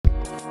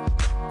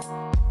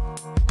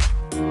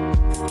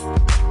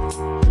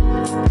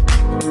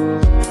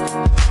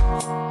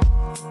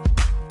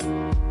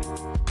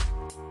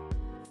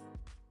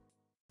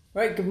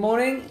So, good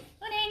morning.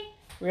 Morning.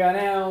 We are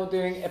now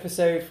doing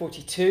episode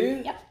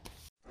 42. Yep.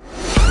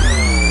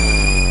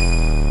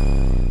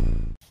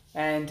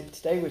 And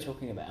today we're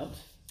talking about...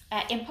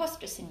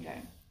 Imposter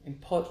syndrome.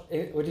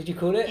 What did you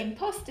call it?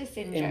 Imposter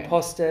syndrome.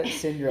 Imposter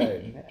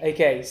syndrome.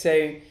 Okay,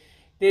 so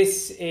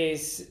this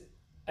is,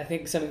 I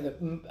think, something that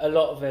a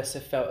lot of us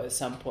have felt at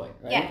some point,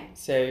 right? Yeah.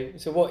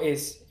 So what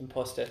is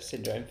imposter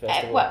syndrome, first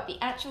of all? Well,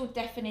 the actual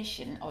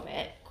definition of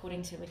it,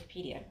 according to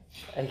Wikipedia,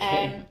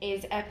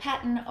 is a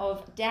pattern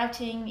of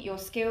doubting your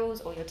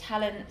skills or your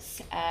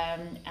talents,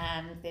 and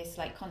this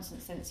like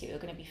constant sense that you're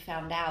going to be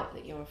found out,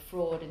 that you're a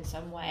fraud in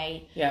some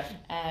way. Yeah.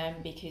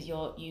 Because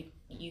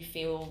you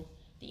feel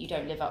that you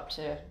don't live up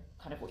to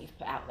kind of what you've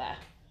put out there.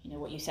 You know,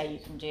 what you say you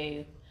can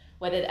do.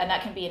 And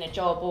that can be in a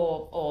job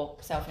or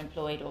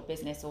self-employed or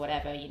business or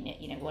whatever,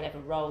 you know, whatever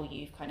role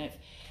you've kind of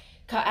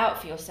cut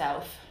out for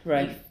yourself,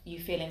 right. You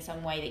feel in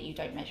some way that you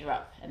don't measure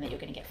up and that you're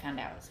going to get found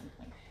out at some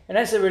point. And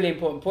that's a really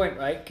important point,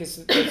 right?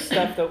 Because the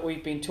stuff that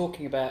we've been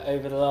talking about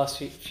over the last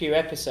few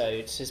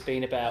episodes has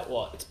been about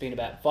what? It's been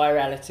about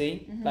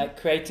virality, like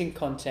creating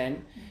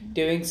content,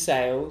 doing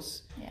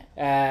sales,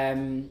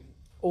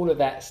 all of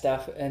that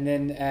stuff. And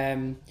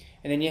then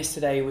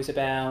yesterday was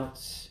about...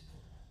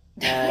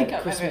 I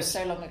can't remember, it was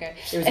so long ago.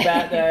 It was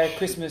about the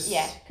Christmas...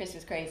 Yeah,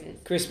 Christmas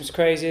crazes. Christmas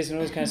crazes and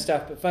all this kind of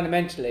stuff. But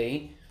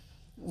fundamentally,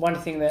 one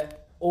thing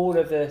that all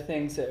of the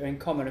things that are in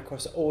common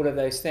across all of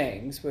those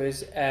things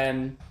was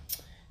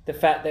the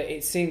fact that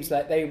it seems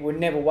like they were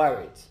never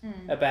worried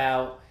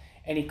about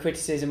any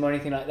criticism or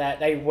anything like that.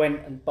 They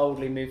went and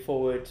boldly moved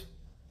forward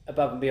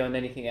above and beyond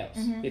anything else.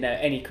 You know,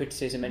 any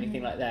criticism,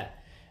 anything like that.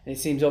 And it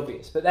seems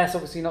obvious, but that's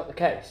obviously not the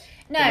case.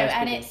 No,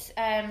 and it's,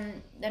 I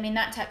mean,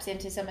 that taps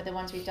into some of the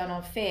ones we've done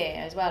on fear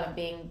as well, and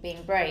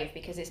being brave,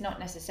 because it's not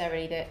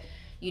necessarily that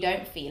you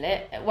don't feel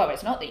it. Well,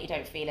 it's not that you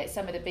don't feel it.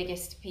 Some of the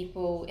biggest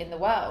people in the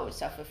world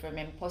suffer from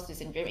imposter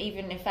syndrome.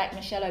 Even, in fact,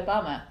 Michelle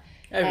Obama.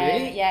 Oh,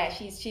 really? Yeah,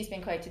 she's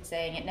been quoted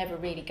saying it never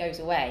really goes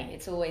away.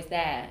 It's always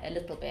there a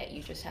little bit.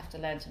 You just have to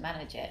learn to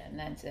manage it and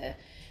then to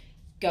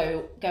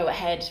go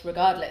ahead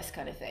regardless,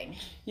 kind of thing.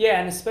 Yeah,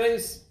 and I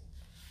suppose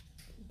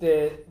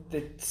the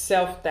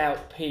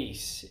self-doubt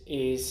piece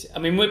is, I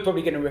mean, we're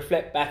probably going to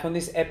reflect back on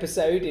this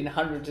episode in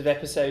hundreds of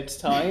episodes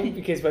time,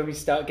 because when we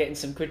start getting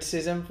some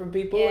criticism from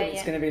people,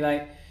 it's going to be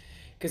like,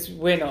 because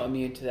we're not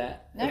immune to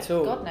that at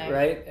all. God, no.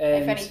 Right?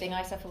 And if anything,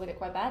 I suffer with it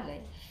quite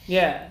badly.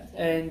 Yeah,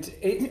 and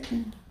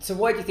so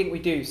why do you think we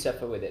do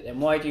suffer with it?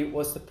 And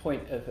what's the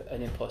point of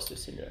an imposter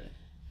syndrome?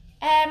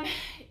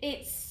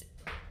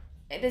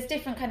 There's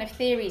different kind of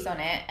theories on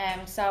it.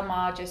 Some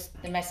are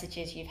just the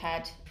messages you've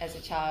had as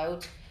a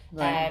child.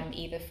 Right.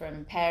 Either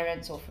from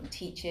parents or from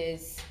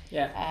teachers.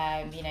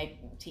 Yeah. You know,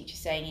 teachers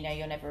saying, you know,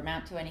 you'll never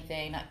amount to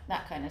anything,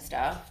 that kind of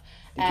stuff.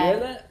 Did you hear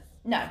that?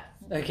 No.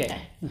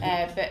 Okay. No.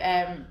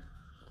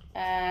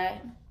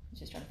 I'm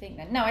just trying to think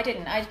then. No, I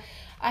didn't.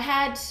 I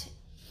had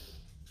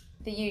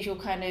the usual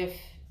kind of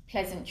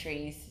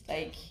pleasantries,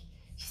 like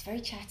she's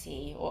very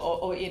chatty,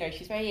 or you know,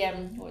 she's very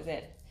what was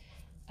it?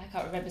 I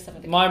can't remember some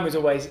of the. Mine was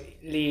always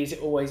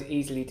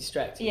easily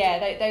distracted.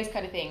 Yeah, those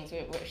kind of things,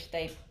 which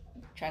they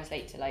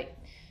translate to like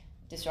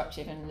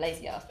disruptive and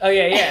lazy ass. Oh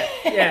yeah.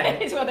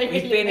 It's what they really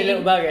He's being a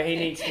little bugger. He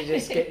needs to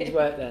just get his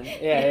work done.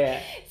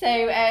 Yeah.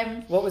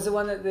 So what was the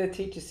one that the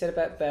teacher said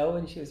about Belle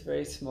when she was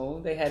very small?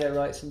 They had her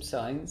write some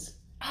signs.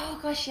 Oh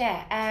gosh,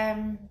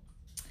 yeah.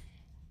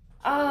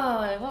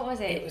 What was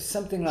it? It was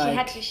something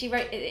like she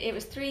wrote. It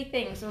was 3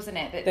 things, wasn't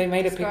it? That they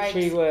made her pick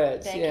 3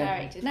 words. Their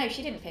character. No,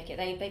 she didn't pick it.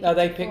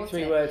 They picked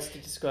 3 words to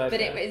describe. But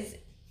her.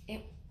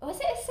 Was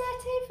it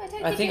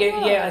assertive? I think it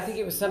was. Yeah, I think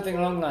it was something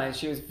along the lines.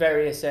 She was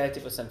very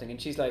assertive or something,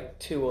 and she's like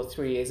 2 or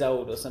 3 years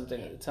old or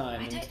something at the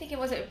time. I don't think it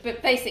was, but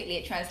basically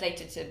it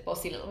translated to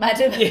bossy little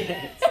madam.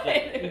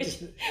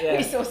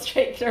 We saw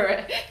straight through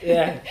it.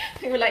 Yeah.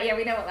 We were like, yeah,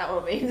 we know what that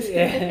all means.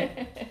 Yeah,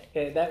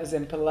 that was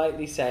them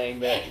politely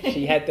saying that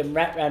she had them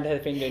wrapped around her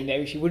finger and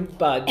no, she wouldn't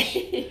budge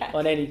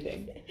on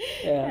anything.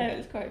 Yeah, it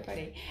was quite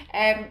funny.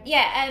 And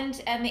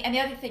the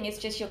other thing is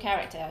just your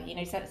character. You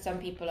know, some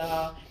people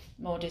are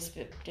more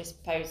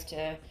disposed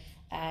to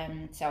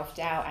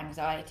self-doubt,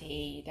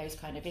 anxiety, those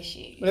kind of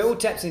issues. Well, it all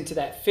taps into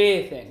that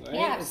fear thing, right?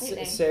 Yeah,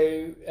 absolutely.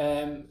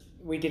 So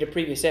we did a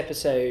previous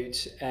episode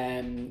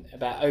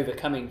about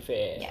overcoming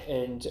fear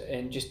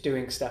and just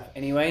doing stuff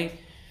anyway.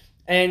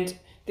 And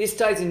this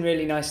ties in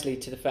really nicely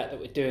to the fact that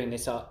we're doing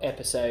this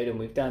episode and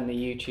we've done the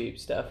YouTube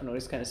stuff and all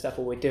this kind of stuff,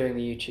 or we're doing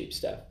the YouTube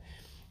stuff.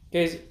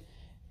 Because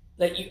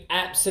like you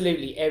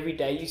absolutely every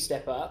day you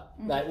step up,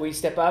 like we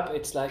step up,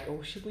 it's like,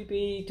 oh, should we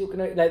be talking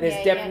like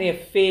there's definitely a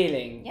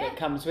feeling that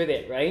comes with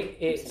it, right?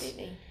 It's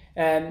absolutely.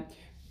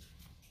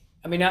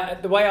 I mean,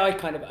 the way I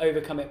kind of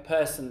overcome it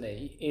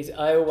personally is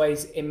I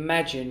always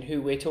imagine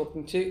who we're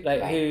talking to,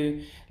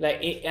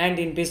 and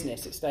in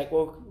business, it's like,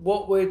 well,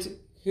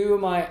 who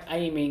am I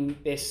aiming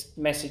this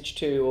message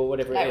to, or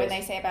whatever it is? Like when they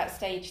say about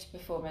stage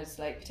performers,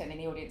 like pretending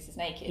the audience is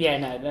naked. Yeah,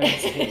 no.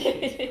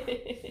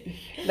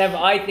 No,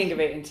 but I think of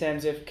it in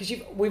terms of, because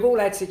we've all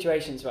had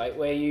situations, right,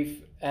 where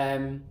you've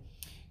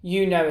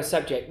you know a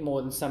subject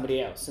more than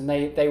somebody else, and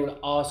they will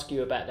ask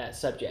you about that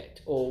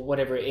subject or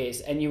whatever it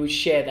is, and you would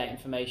share that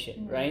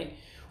information, right?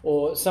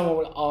 Or someone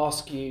will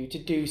ask you to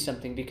do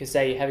something because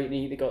they haven't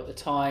either got the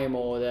time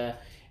or the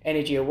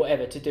energy or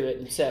whatever to do it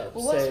themselves.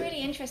 Well, what's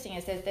really interesting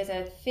is there's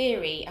a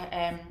theory,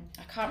 I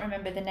can't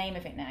remember the name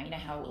of it now. You know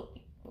how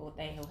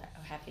they all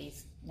have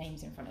these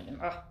names in front of them.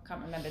 I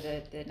can't remember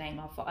the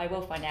name. I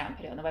will find out and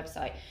put it on the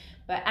website.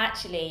 But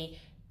actually,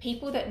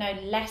 people that know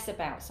less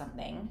about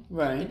something,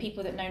 the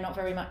people that know not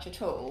very much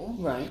at all,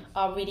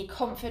 are really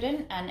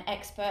confident and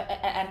expert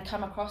and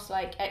come across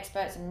like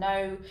experts and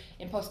know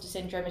imposter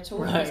syndrome at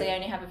all because they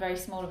only have a very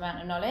small amount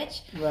of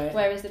knowledge.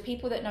 Whereas the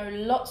people that know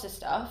lots of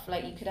stuff,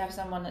 like you could have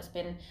someone that's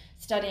been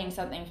studying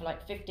something for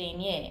like 15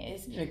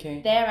 years,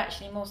 they're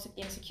actually more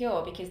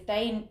insecure because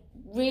they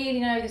really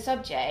know the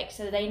subject,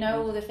 so they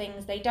know all the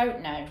things they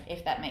don't know,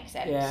 if that makes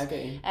sense. Yeah, I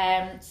get you.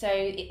 So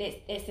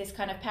it's this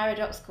kind of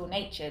paradoxical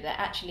nature that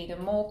actually the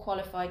more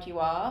qualified you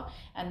are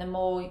and the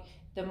more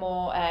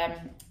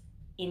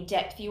in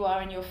depth you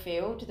are in your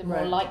field, the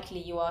more likely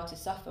you are to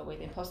suffer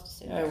with imposter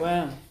syndrome. Oh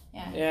wow.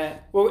 Yeah.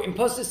 Well,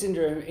 imposter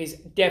syndrome is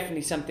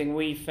definitely something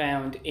we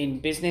found in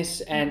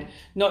business, and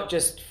not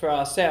just for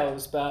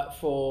ourselves, but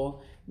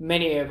for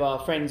many of our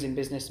friends in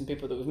business and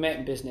people that we've met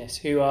in business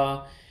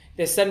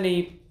they're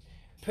suddenly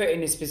put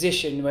in this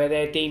position where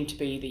they're deemed to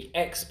be the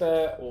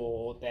expert,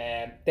 or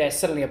they're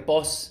suddenly a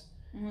boss.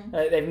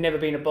 They've never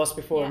been a boss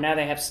before, and now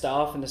they have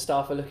staff, and the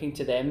staff are looking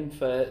to them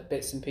for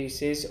bits and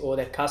pieces, or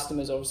their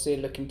customers obviously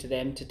are looking to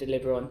them to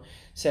deliver on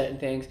certain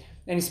things.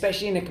 And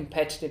especially in a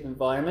competitive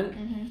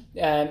environment,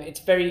 it's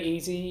very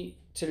easy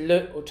to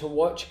look or to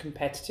watch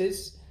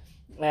competitors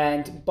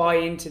and buy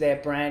into their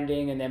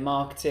branding and their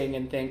marketing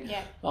and think,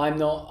 I'm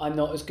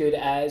not as good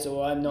as,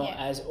 or I'm not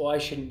as, or I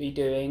shouldn't be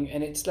doing.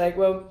 And it's like,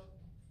 well,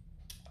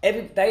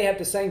 they have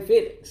the same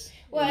feelings.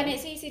 Well, and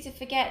it's easy to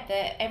forget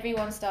that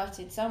everyone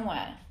started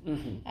somewhere.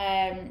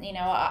 You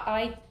know,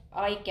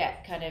 I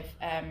get kind of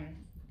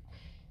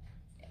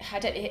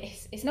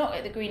it's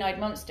not the green-eyed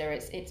monster.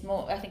 It's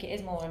more. I think it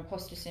is more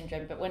imposter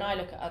syndrome. But when I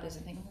look at others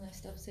and think, oh, their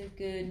stuff's so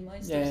good, and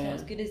my stuff's not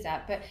as good as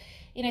that. But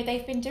you know,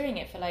 they've been doing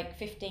it for like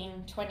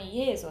 15, 20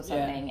 years or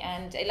something.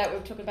 And like we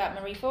were talking about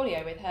Marie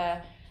Forleo with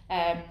her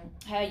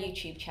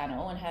YouTube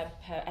channel and her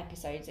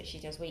episodes that she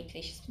does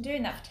weekly. She's been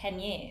doing that for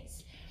 10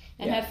 years.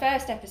 And her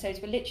first episodes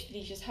were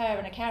literally just her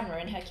and a camera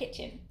in her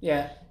kitchen.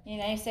 You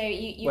know, so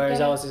you. Whereas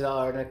ours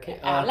are our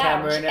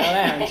camera in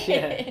our lounge.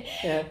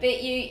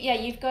 But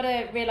you've got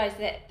to realise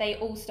that they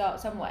all start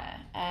somewhere.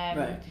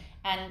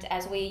 And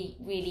as we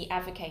really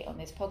advocate on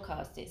this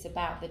podcast, it's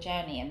about the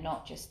journey and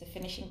not just the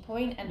finishing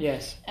point. And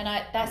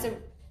that's a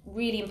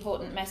really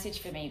important message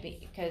for me,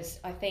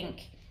 because I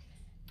think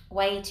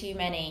way too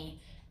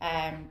many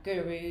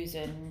gurus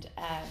and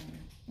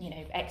you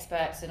know,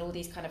 experts and all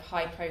these kind of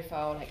high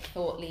profile, like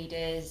thought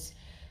leaders,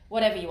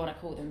 whatever you want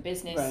to call them,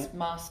 business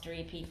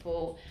mastery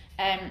people,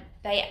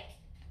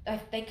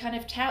 they kind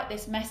of tout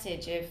this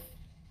message of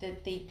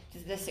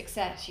the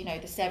success, you know,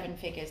 the 7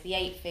 figures, the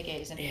 8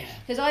 figures, and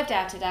because I've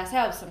doubted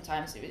ourselves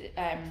sometimes. You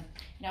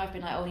know, I've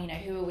been like, oh, you know,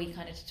 who are we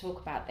kind of to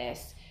talk about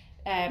this?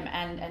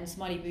 And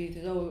Smiley Booth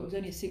is, oh, it was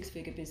only a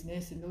 6-figure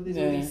business, and there's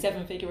all these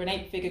 7-figure and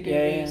 8-figure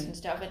gurus and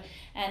stuff, but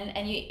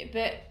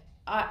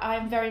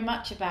I'm very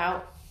much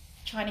about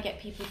trying to get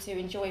people to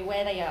enjoy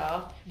where they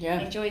are,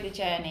 enjoy the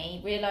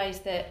journey, realise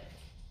that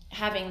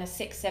having the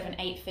 6, 7,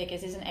 8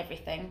 figures isn't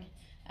everything,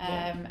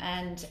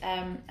 and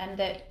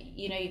that,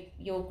 you know,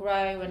 you'll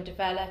grow and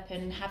develop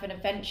and have an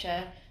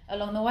adventure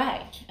along the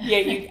way.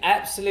 You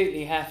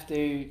absolutely have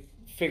to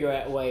figure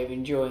out a way of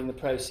enjoying the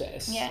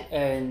process,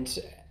 and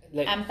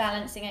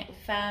balancing it with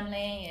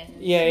family, and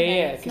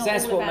because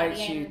that's what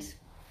makes you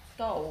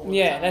goal.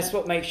 That's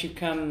what makes you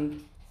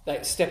come,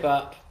 like, step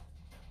up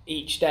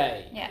each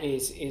day.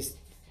 Is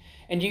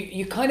and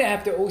you kind of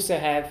have to also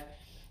have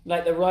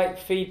like the right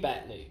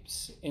feedback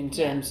loops in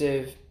terms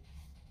of,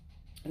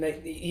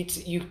 like,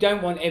 you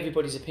don't want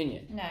everybody's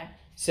opinion. No,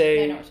 so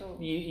not at all.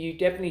 You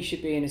definitely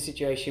should be in a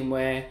situation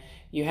where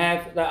you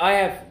have, like, I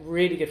have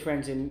really good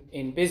friends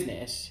in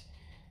business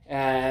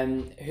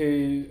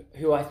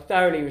who I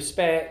thoroughly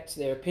respect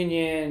their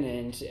opinion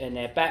and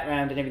their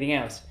background and everything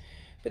else.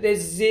 But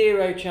there's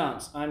zero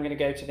chance I'm going to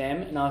go to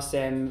them and ask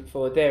them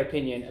for their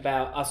opinion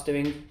about us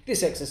doing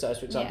this exercise,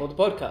 for example, the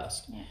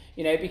podcast.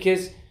 You know,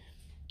 because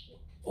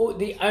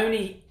the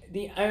only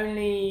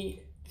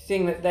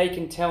thing that they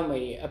can tell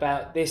me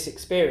about this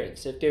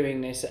experience of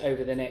doing this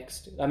over the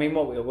next, I mean,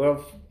 we're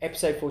on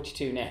episode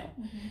 42 now.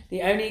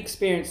 The only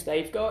experience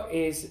they've got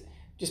is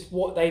just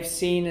what they've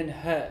seen and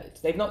heard.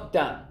 They've not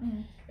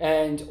done.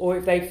 And or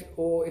if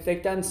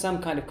they've done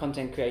some kind of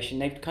content creation,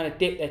 they've kind of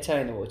dipped their toe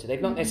in the water.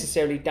 They've not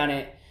necessarily done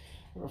it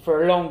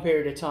for a long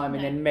period of time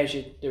and then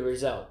measured the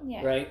result,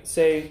 right?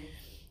 So,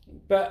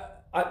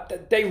 but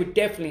they would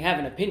definitely have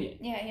an opinion.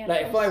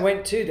 Like if I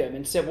went to them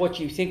and said, "What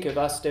do you think of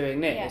us doing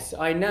this?"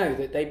 I know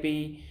that they'd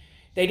be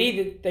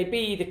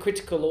either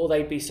critical or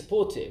they'd be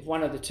supportive.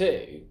 One of the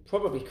two,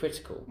 probably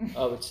critical,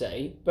 I would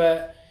say,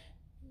 but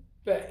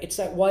but it's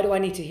like, why do I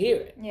need to hear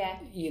it? Yeah.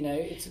 You know,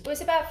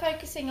 it's about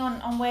focusing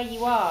on where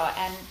you are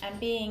and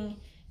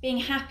being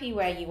happy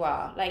where you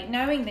are, like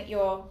knowing that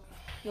you're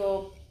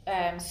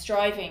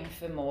striving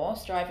for more,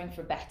 striving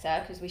for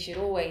better, because we should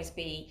always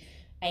be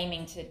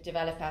aiming to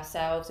develop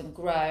ourselves and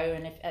grow.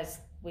 And if, as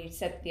we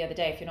said the other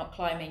day, if you're not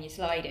climbing, you're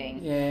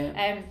sliding.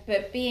 Yeah.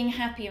 But being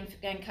happy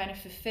and kind of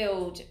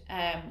fulfilled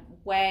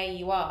where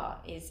you are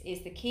is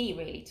the key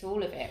really to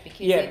all of it,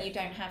 because then you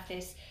don't have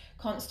this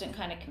constant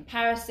kind of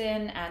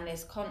comparison and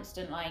this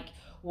constant like,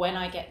 when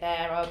I get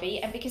there I'll be,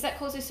 and because that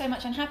causes so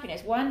much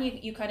unhappiness. One,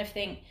 you kind of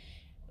think,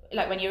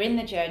 like when you're in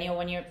the journey or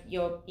when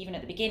you're even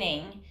at the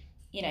beginning,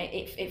 you know,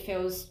 it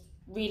feels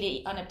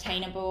really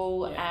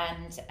unobtainable,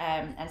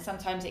 and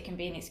sometimes it can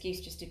be an excuse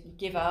just to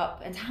give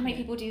up. And how many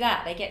people do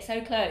that? They get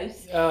so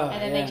close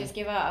and then they just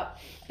give up.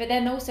 But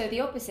then also the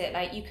opposite,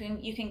 like you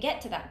can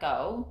get to that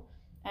goal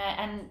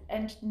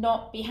and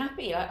not be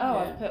happy, like,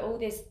 I've put all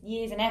this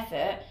years and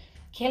effort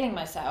killing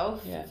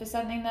myself for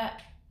something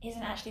that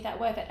isn't actually that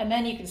worth it. And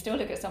then you can still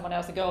look at someone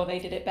else and go, they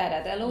did it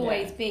better. There'll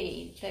always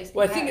be those.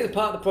 Well, I think that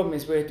part of the problem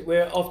is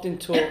we're often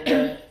taught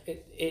that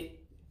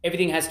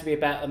everything has to be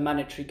about a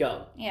monetary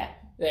goal. Yeah.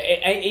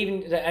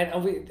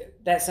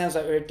 That sounds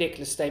like a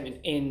ridiculous statement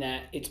in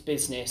that it's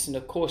business, and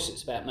of course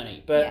it's about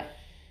money. But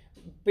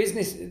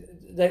business,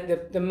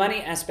 the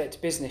money aspect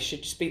of business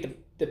should just be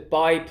the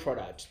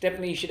byproduct.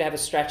 Definitely you should have a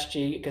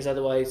strategy, because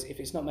otherwise, if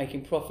it's not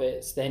making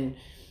profits, then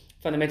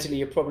fundamentally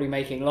you're probably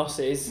making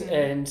losses,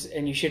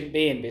 and you shouldn't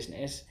be in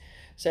business.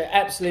 So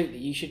absolutely,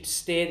 you should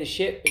steer the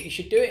ship, but you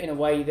should do it in a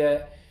way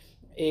that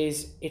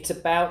it's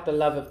about the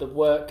love of the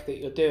work that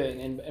you're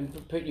doing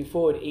and putting you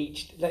forward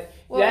each that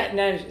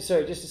analogy,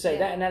 sorry, just to say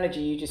that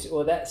analogy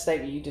or that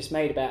statement you just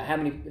made about how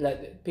many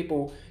like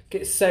people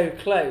get so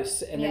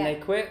close and then they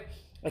quit.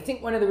 I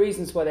think one of the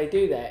reasons why they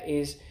do that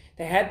is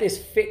they had this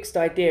fixed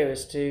idea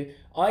as to,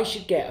 I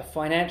should get a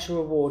financial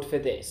reward for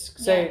this.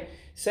 So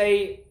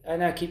say, I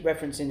know I keep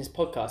referencing this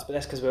podcast, but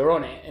that's because we're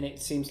on it and it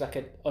seems like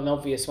an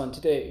obvious one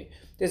to do.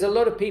 There's a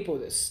lot of people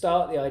that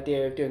start the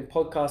idea of doing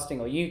podcasting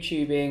or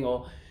YouTubing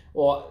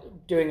or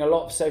doing a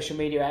lot of social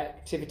media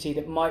activity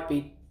that might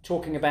be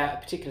talking about a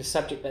particular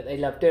subject that they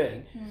love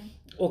doing,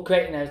 or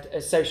creating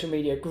a social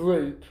media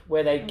group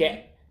where they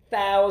get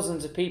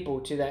thousands of people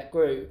to that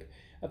group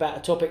about a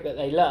topic that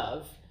they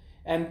love.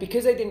 And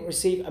because they didn't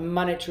receive a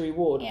monetary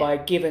reward by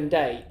a given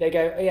date, they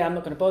go, I'm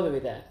not going to bother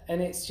with that. And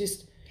it's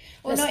just...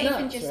 Well, not nuts,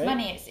 even just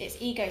money,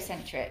 it's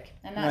egocentric.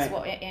 And that's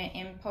what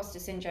imposter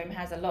syndrome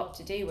has a lot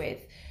to do with.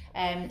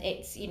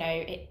 It's, you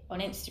know, on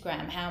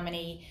Instagram, how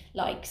many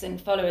likes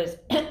and followers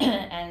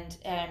and,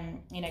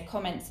 you know,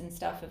 comments and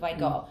stuff have I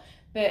got?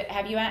 But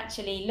have you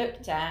actually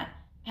looked at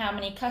how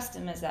many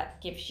customers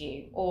that gives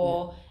you?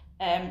 Or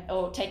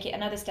take it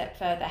another step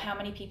further, how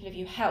many people have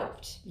you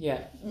helped?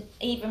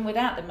 Even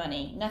without the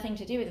money, nothing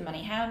to do with the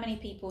money. How many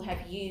people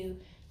have you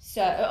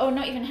served? Or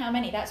not even how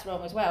many, that's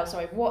wrong as well.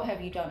 Sorry, what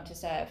have you done to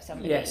serve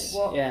somebody?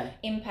 What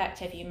impact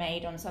have you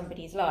made on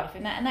somebody's life?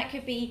 And that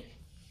could be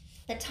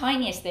the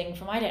tiniest thing,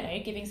 from, I don't know,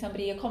 giving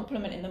somebody a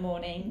compliment in the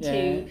morning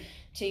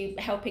to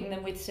helping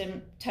them with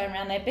turn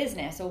around their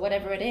business or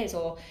whatever it is,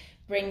 or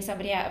bring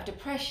somebody out of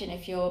depression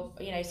if you're,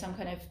 you know, some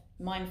kind of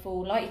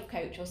mindful life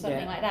coach or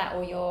something like that,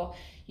 or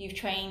you've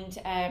trained,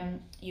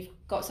 you've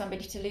got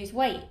somebody to lose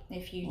weight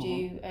if you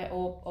do,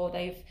 or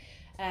they've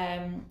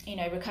you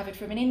know, recovered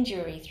from an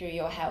injury through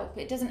your help.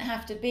 It doesn't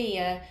have to be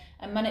a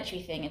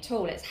monetary thing at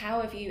all. It's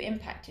how have you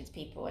impacted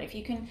people. And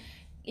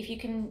if you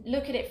can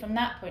look at it from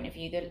that point of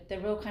view, the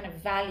real kind of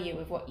value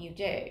of what you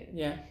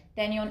do,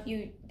 then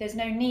there's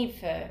no need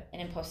for an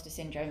imposter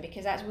syndrome,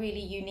 because that's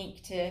really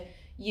unique to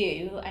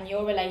you and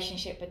your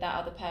relationship with that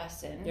other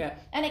person.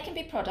 And it can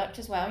be product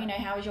as well. You know,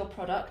 how is your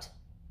product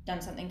done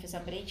something for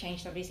somebody,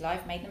 changed somebody's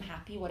life, made them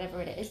happy,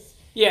 whatever it is.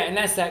 And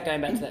that's that, going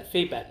back to that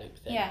feedback loop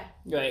thing.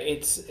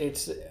 Right.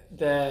 It's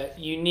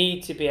you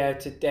need to be able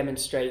to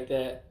demonstrate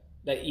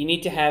that you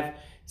need to have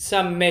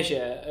some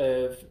measure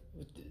of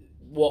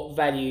what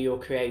value you're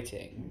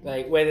creating,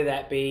 like whether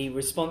that be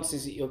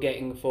responses that you're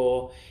getting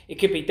it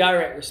could be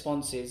direct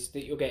responses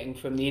that you're getting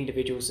from the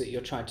individuals that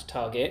you're trying to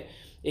target.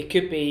 It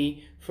could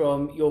be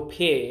from your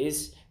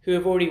peers who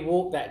have already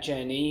walked that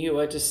journey, who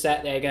are just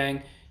sat there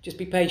going, just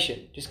be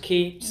patient, just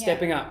keep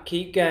stepping up,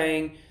 keep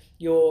going.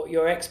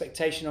 Your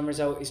expectation on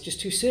result is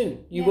just too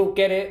soon. You will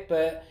get it,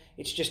 but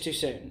it's just too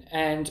soon.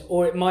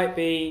 Or it might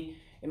be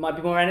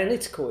more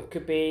analytical. It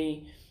could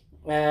be,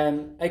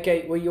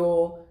 okay, well,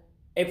 you're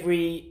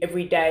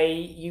every day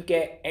you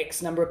get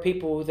X number of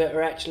people that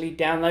are actually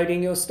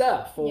downloading your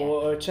stuff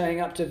or turning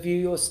up to view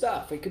your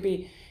stuff. It could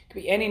be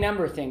any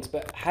number of things,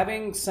 but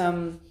having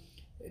some,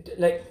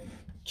 like,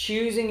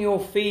 choosing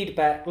your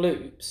feedback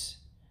loops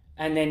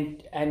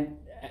and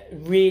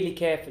really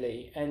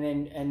carefully and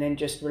then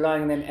just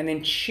relying on them, and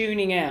then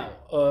tuning out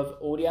of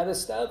all the other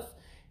stuff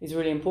is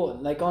really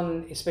important. Like,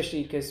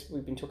 especially because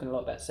we've been talking a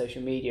lot about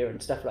social media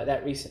and stuff like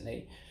that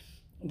recently,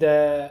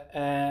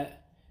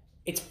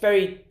 it's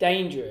very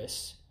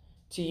dangerous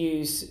to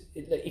use,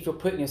 if you're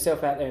putting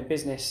yourself out there in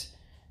business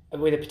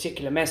with a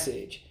particular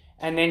message,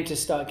 and then to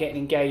start getting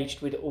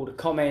engaged with all the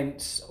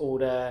comments, all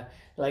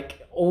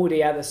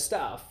the other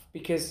stuff,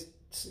 because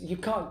you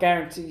can't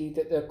guarantee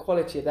that the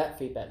quality of that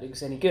feedback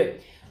looks any good.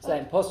 So that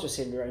imposter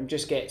syndrome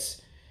just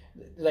gets,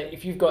 like,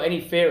 if you've got any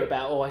fear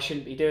about, I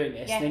shouldn't be doing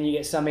this, then you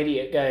get some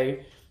idiot go,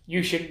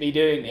 you shouldn't be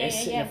doing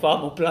this, in a far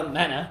more blunt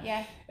manner.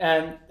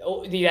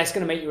 That's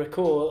going to make you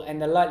recoil,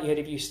 and the likelihood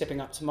of you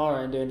stepping up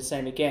tomorrow and doing the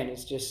same again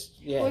is just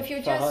Well, if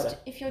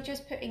you're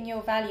just putting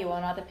your value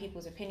on other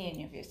people's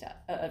opinion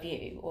of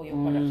you or your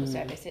product or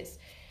service,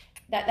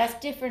 that's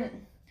different.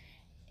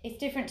 It's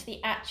different to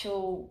the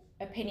actual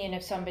opinion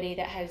of somebody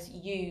that has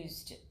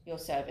used your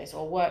service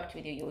or worked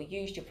with you or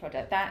used your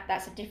product.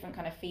 That's a different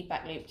kind of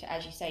feedback loop to,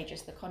 as you say,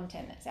 just the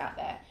content that's out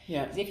there.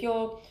 Because if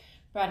you're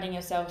branding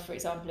yourself, for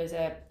example, as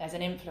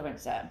an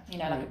influencer,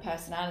 like a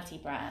personality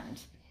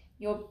brand,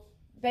 you're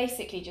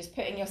basically just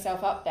putting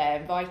yourself up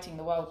there, inviting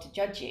the world to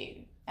judge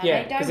you.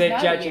 And because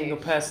they're judging your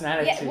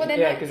personality.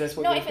 Because that's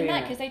what not even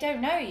that, because they don't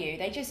know you.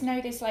 They just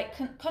know this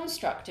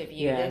construct of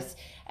you. This,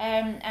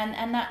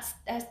 and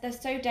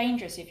that's so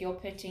dangerous if you're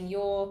putting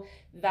your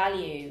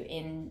value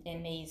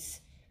in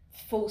these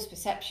false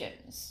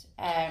perceptions,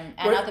 and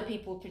other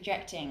people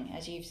projecting,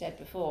 as you've said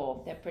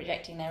before, they're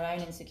projecting their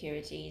own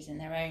insecurities and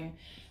their own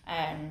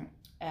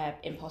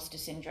imposter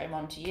syndrome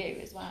onto you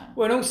as well.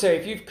 Well, and also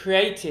if you've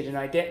created an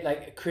idea,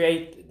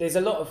 there's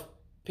a lot of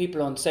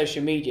people on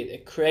social media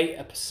that create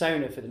a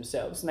persona for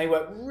themselves, and they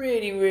work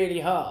really,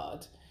 really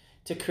hard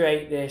to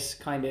create this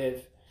kind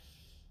of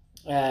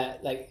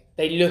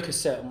they look a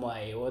certain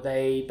way or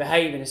they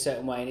behave in a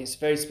certain way, and it's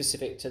very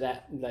specific to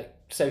that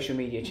social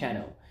media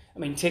channel. I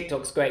mean,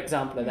 TikTok's a great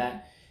example of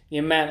that. The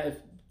amount of,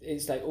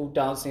 it's all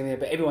dancing there,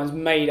 but everyone's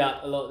made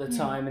up a lot of the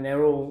time, and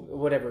they're all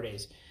whatever it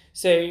is.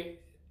 So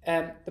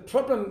the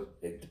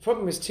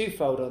problem is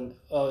twofold on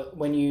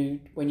when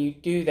you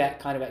do that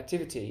kind of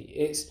activity.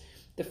 It's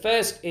the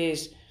first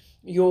is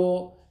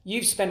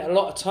you've spent a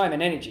lot of time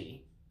and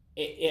energy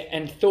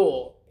and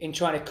thought in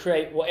trying to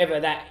create whatever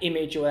that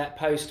image or that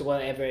post or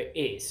whatever it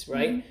is,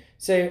 right?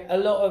 So a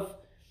lot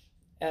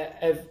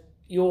of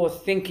your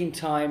thinking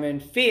time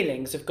and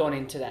feelings have gone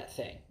into that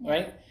thing,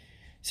 right?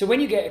 So when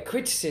you get a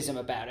criticism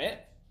about it,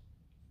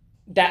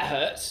 that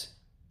hurts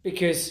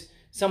because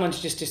someone's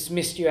just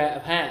dismissed you out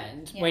of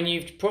hand when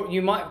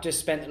you might have just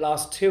spent the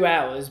last 2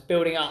 hours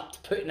building up to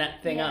putting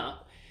that thing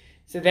up.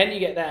 So then you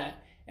get that.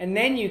 And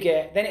then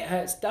it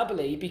hurts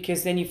doubly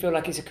because then you feel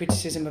like it's a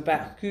criticism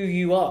about who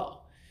you are.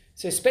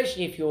 So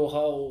especially if your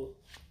whole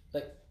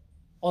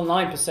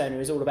online persona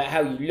is all about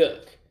how you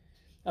look.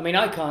 I mean,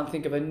 I can't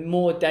think of a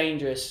more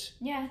dangerous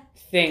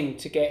thing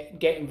to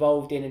get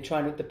involved in, and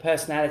trying to the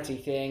personality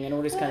thing and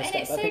all this kind of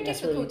stuff. It's so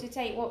difficult to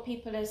take what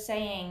people are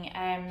saying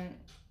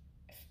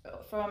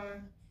from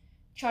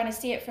trying to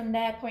see it from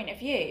their point of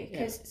view.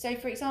 Because so,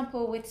 for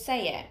example, with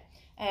Say It.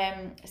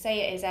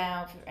 Say It is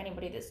for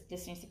anybody that's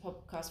listening to the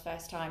podcast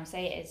first time,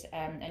 Say It is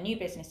a new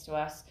business to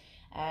us.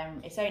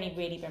 It's only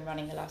really been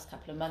running the last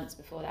couple of months.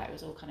 Before that, it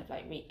was all kind of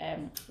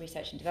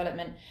research and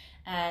development.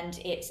 And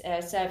it's a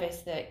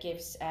service that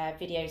gives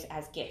videos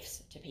as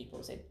GIFs to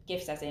people. So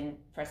GIFs as in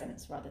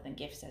presents rather than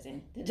GIFs as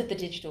in the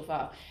digital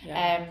file.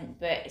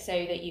 But so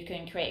that you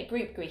can create a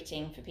group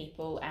greeting for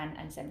people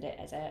and send it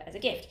as a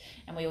gift.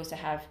 And we also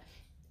have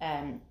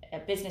a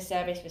business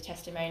service with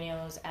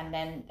testimonials, and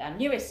then our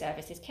newest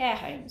service is care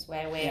homes,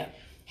 where we're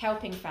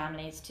helping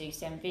families to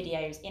send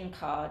videos in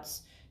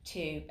cards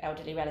to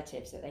elderly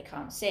relatives that they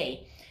can't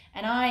see.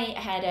 And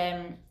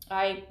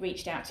I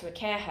reached out to a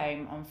care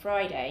home on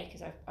Friday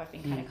because I've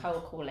been kind of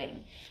cold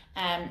calling,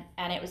 and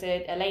it was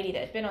a lady that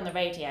had been on the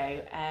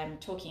radio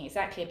talking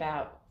exactly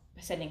about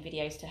sending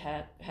videos to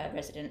her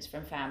residents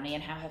from family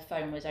and how her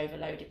phone was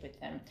overloaded with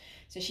them.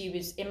 So she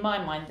was, in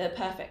my mind, the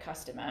perfect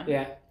customer.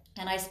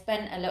 And I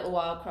spent a little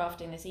while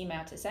crafting this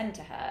email to send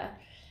to her.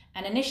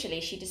 And initially,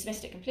 she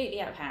dismissed it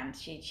completely out of hand.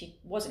 She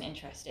wasn't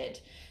interested.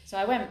 So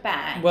I went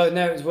back. Well,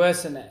 no, it was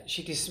worse than that.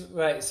 So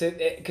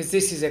because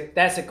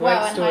that's a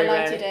great story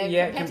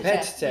around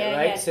competitor,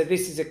 right? Yeah. So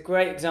this is a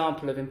great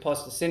example of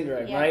imposter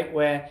syndrome, right?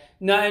 Where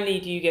not only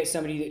do you get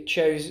somebody that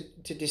chose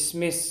to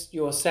dismiss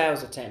your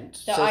sales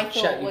attempt, that I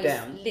thought was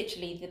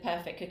literally the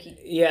perfect cookie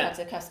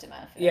cutter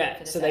customer. For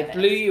the so service. They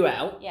blew you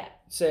out. Yeah.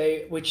 So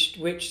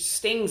which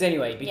stings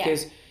anyway,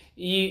 because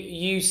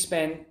you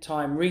spent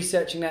time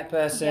researching that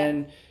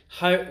person.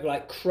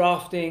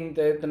 Crafting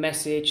the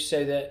message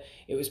so that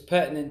it was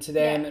pertinent to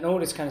them and all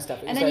this kind of stuff.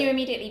 And then you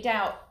immediately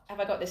doubt, have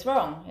I got this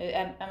wrong?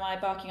 Am I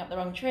barking up the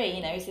wrong tree?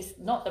 Is this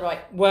not the right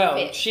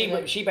fit?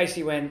 She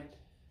basically went,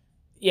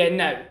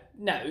 no,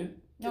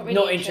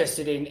 not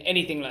interested in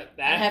anything like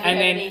that. And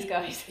then these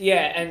guys.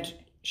 And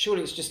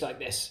surely it's just like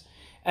this.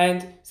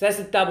 And so that's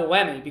a double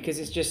whammy, because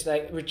it's just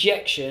like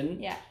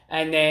rejection.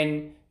 And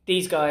then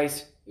these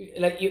guys,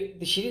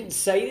 she didn't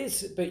say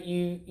this, but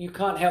you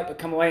can't help but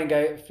come away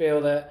and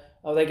feel that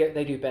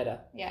they do better,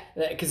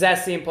 because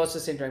that's the imposter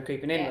syndrome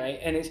creeping in, right?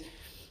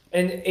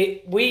 And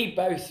we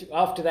both,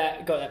 after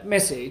that, got that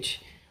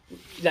message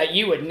that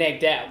you were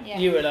negged out.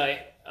 You were like,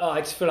 I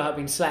just feel like I've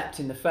been slapped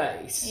in the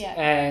face,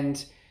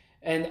 and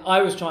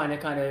I was trying to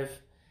kind of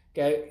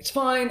go, it's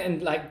fine,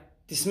 and like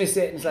dismiss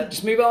it, and it's like,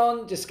 just move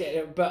on, just get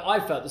it. But I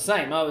felt the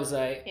same. I was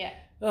like,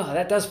 oh,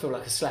 that does feel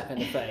like a slap in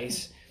the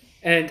face.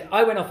 And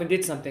I went off and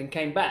did something,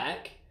 came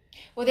back.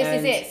 Well, this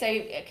is it.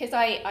 So, because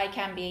I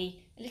can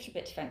be a little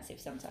bit defensive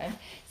sometimes.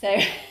 So,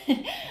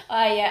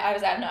 I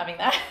was not having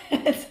that.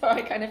 So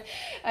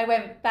I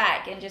went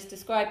back and just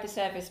described the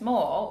service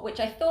more,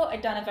 which I thought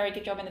I'd done a very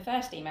good job in the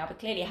first email, but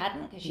clearly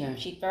hadn't, because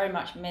she very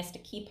much missed a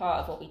key part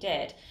of what we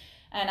did.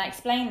 And I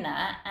explained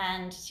that,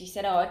 and she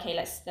said, oh, okay,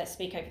 let's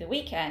speak over the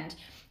weekend.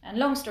 And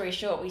long story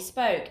short, we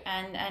spoke,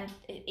 and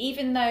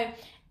even though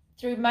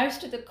through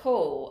most of the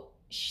call,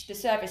 the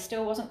service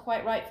still wasn't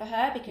quite right for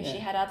her because she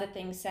had other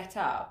things set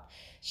up,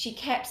 she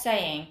kept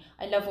saying,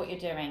 I love what you're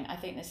doing. I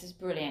think this is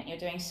brilliant. You're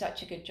doing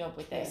such a good job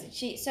with this.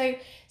 Yeah.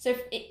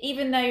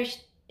 Even though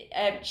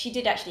she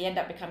did actually end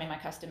up becoming my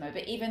customer,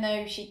 but even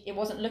though it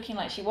wasn't looking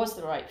like she was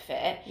the right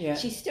fit,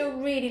 she still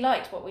really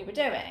liked what we were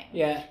doing.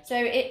 Yeah.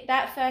 So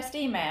that first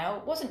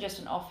email wasn't just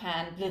an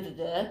offhand blah, blah,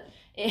 blah.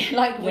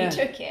 We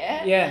took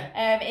it.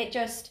 Yeah. It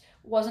just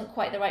wasn't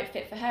quite the right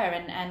fit for her,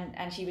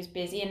 and she was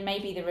busy, and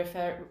maybe the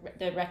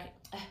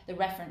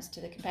reference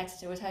to the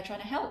competitor was her trying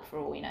to help, for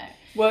all we know.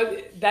 Well,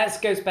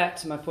 that goes back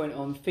to my point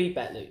on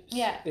feedback loops.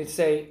 Yeah. It's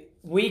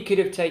we could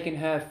have taken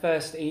her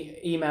first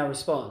email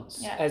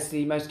response as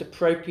the most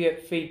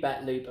appropriate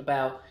feedback loop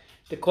about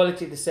the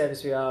quality of the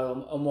service we are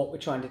and what we're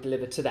trying to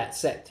deliver to that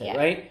sector,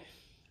 right?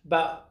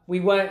 But we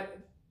weren't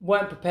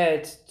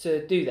prepared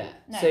to do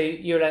that. No. So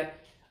you're like,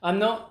 I'm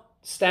not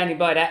standing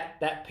by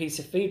that piece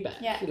of feedback.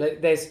 Yeah.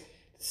 Like, there's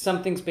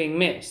something's being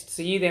missed.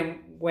 So you then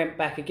went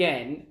back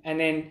again, and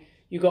then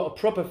you got a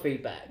proper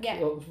feedback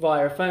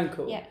via a phone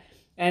call. Yeah.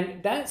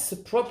 And that's the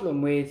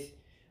problem with,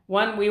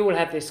 one, we all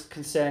have this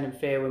concern and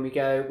fear when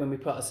we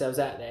put ourselves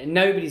out there, and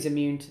nobody's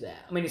immune to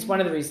that. I mean, it's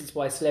one of the reasons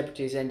why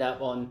celebrities end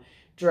up on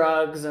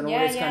drugs and all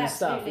this kind of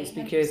stuff. It's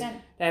because 100%.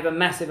 They have a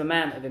massive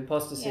amount of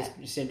imposter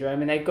syndrome,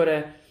 and they've got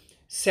to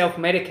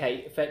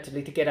self-medicate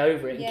effectively to get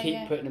over it and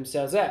keep putting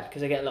themselves out,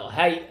 because they get a lot of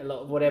hate, a lot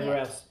of whatever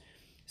else.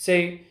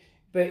 So,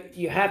 but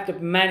you have to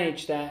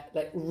manage that.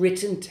 Like,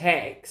 written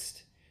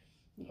text,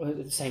 or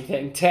the same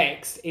thing,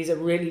 text is a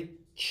really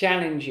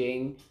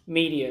challenging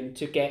medium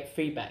to get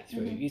feedback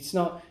through. It's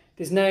not,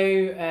 there's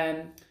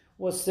no,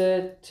 what's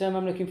the term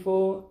I'm looking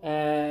for?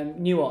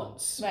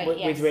 Nuance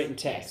with written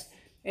text.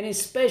 And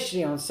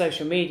especially on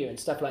social media and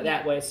stuff like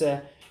that, where it's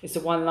a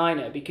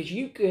one-liner, because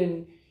you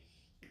can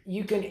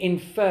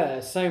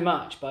infer so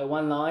much by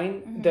one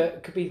line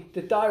that could be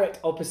the direct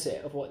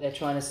opposite of what they're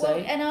trying to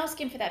say. Well, and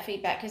asking for that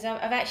feedback, because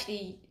I've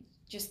actually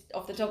just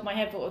off the top of my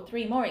head thought of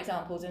 3 more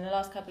examples in the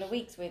last couple of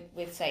weeks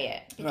with Say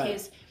It,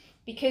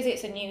 because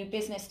it's a new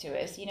business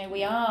to us.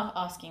 We are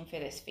asking for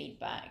this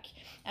feedback,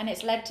 and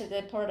it's led to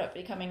the product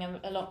becoming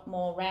a lot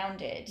more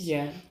rounded.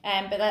 Yeah.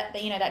 But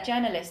that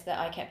journalist that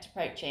I kept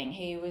approaching,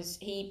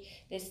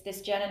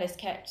 this journalist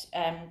kept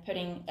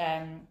putting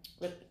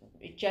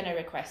Jenna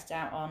requests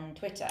out on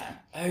Twitter.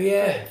 Oh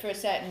yeah. For a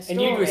certain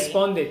story. And you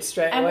responded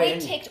straight away.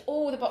 And we ticked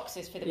all the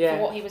boxes for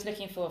what he was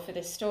looking for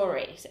this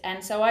story.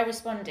 And so I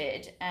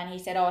responded, and he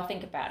said, "Oh, I'll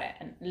think about it."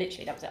 And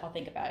literally that was it. I'll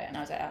think about it. And I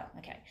was like, "Oh,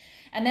 okay."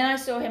 And then I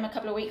saw him a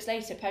couple of weeks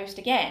later post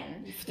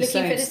again,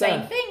 looking for the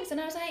same things,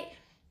 and I was like,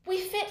 "We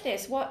fit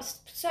this.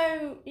 What's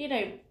so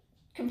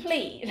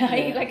complete,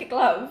 like a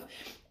glove?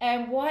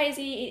 Why is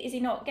he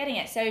not getting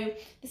it?" So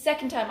the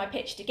second time I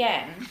pitched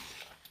again,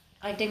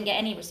 I didn't get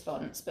any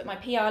response, but my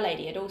PR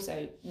lady had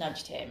also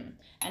nudged him,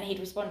 and he'd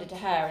responded to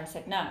her and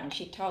said no, and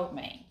she'd told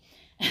me.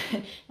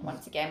 And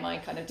once again, my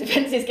kind of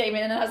defences came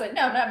in, and I was like,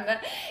 no.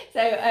 So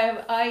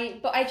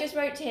I just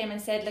wrote to him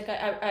and said, look,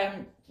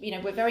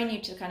 we're very new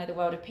to kind of the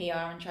world of PR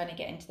and trying to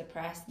get into the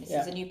press. This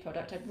is a new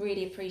product. I'd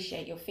really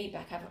appreciate your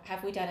feedback.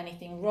 Have we done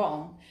anything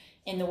wrong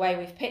in the way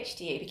we've pitched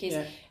to you?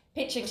 Because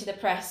pitching to the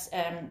press,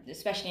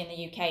 especially in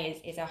the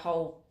UK, is a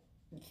whole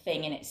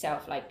thing in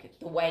itself, like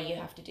the way you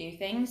have to do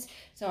things.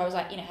 So I was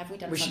like, have we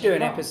done we something should do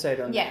an wrong? episode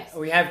on yes that.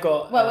 We have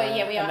got we are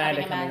having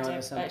Amanda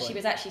Amanda, she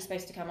was actually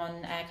supposed to come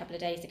on a couple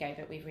of days ago,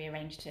 but we've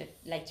rearranged to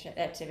later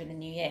in the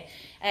new year.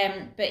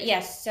 But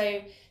yes,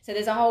 so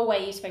there's a whole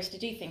way you're supposed to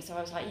do things. So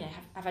I was like,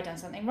 have I done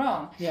something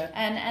wrong?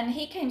 And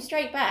he came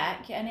straight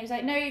back, and he was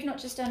like, no, you've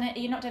not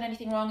done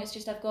anything wrong. It's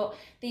just I've got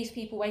these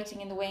people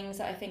waiting in the wings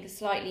that I think are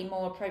slightly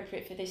more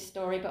appropriate for this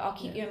story, but I'll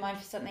keep you in mind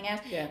for something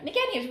else. And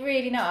again, he was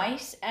really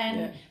nice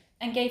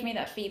and gave me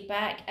that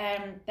feedback.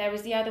 There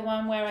was the other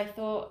one where I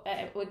thought,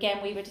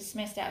 again, we were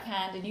dismissed out of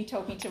hand, and you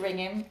told me to ring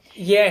him.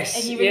 Yes.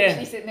 And you were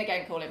literally sitting there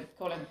going,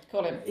 call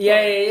him.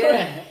 Yeah,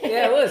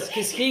 it was,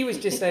 because he was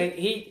just like,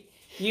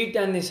 you'd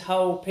done this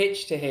whole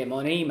pitch to him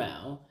on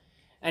email,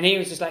 and he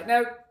was just like,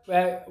 no,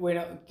 we're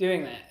not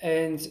doing that.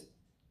 And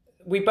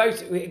we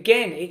both,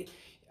 again,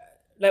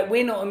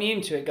 we're not immune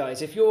to it,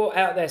 guys. If you're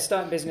out there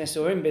starting business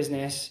or in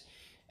business,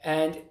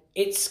 and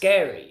it's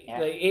scary.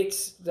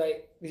 It's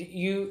like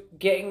you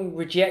getting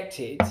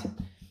rejected,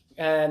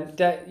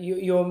 that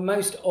your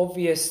most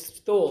obvious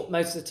thought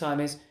most of the time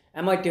is,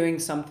 am I doing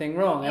something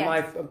wrong? Am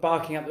I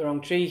barking up the wrong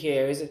tree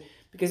here? Is it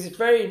because it's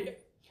very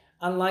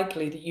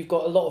unlikely that you've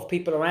got a lot of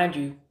people around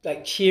you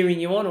like cheering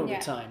you on all the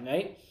time,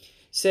 right?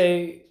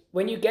 So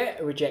when you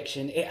get a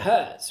rejection, it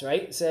hurts,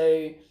 right?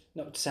 So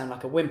not to sound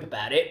like a wimp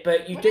about it,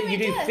 but you do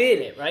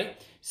feel it,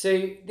 right?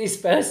 So this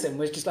person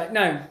was just like,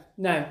 no,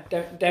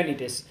 don't need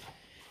this.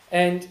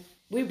 And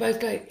we both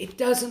go, it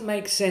doesn't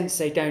make sense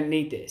they don't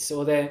need this,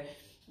 or they're,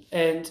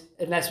 and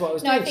that's what I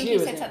was doing. No, I think you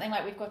said something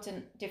like we've got a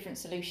different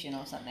solution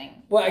or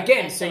something. Well,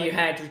 again, so you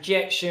had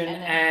rejection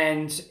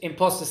and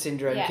imposter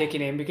syndrome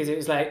kicking in, because it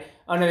was like,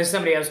 oh no, there's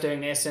somebody else doing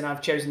this and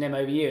I've chosen them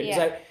over you. It's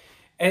like,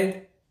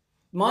 and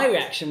my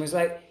reaction was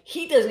like,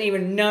 he doesn't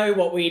even know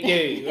what we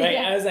do, right?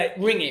 I was like,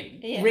 ring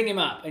him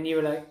up. And you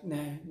were like, no,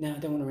 I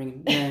don't want to ring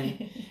him,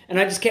 no. And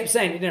I just kept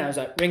saying, I was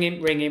like, ring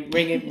him.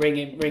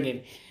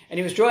 And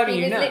he was driving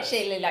you nuts. He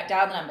was literally like,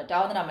 dial the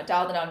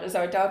number.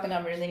 So I dialed the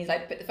number, and then he's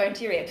like, put the phone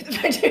to your ear.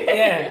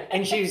 Yeah,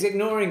 and she was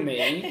ignoring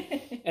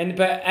me.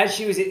 But as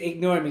she was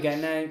ignoring me,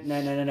 going,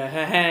 no,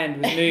 her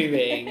hand was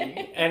moving.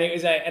 And it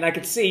was like, and I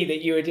could see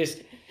that you were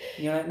just,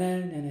 you're like, no.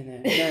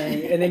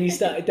 And then you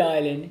started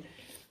dialing.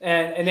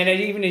 And then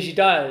even as you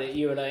dialed it,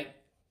 you were like,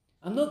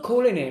 I'm not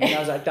calling him. And I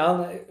was like,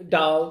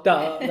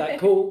 dial, like,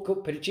 cool,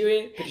 put it to your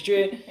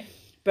ear.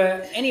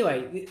 But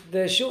anyway,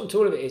 the short and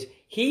tall of it is,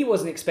 he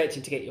wasn't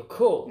expecting to get your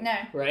call. No.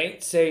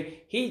 Right? So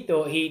he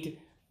thought he'd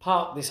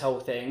parked this whole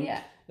thing.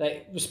 Yeah.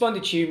 Like,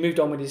 responded to you, moved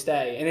on with his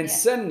day. And then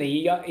suddenly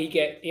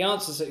he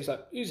answers it. He's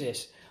like, who's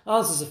this?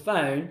 Answers the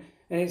phone.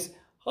 And it's,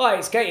 hi,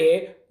 it's Kate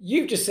here.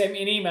 You've just sent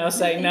me an email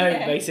saying no,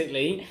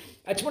 basically.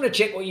 I just want to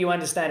check what you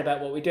understand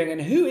about what we're doing.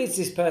 And who is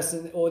this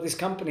person or this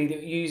company that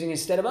you're using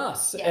instead of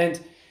us? Yeah.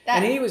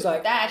 And he was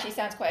like... That actually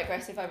sounds quite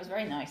aggressive. I was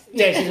very nice.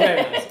 Yeah, she's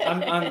very nice.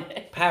 I'm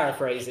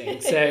paraphrasing.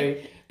 So...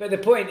 But the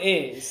point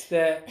is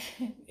that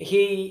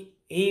he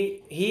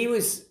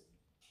was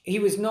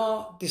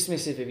not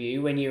dismissive of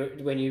you when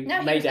you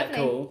made that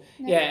call.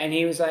 No. Yeah, and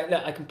he was like,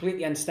 look, I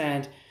completely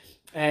understand,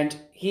 and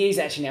he is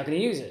actually now going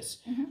to use us.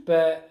 Mm-hmm.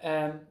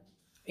 But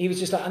he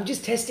was just like, I'm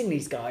just testing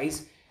these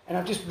guys, and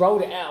I've just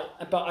rolled it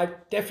out. But I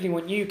definitely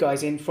want you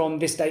guys in from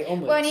this date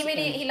onwards. Well, and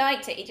he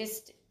liked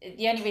it.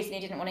 The only reason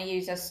he didn't want to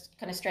use us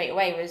kind of straight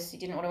away was he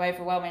didn't want to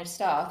overwhelm his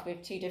staff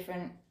with two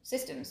different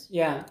systems.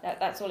 Yeah.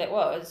 That's all it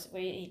was.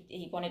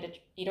 He'd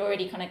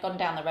already kind of gone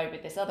down the road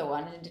with this other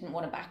one and didn't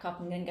want to back up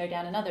and then go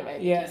down another road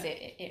because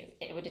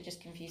it would have just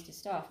confused his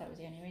staff. That was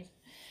the only reason.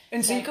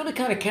 And so you've got to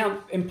kind of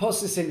count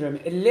imposter syndrome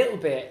a little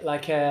bit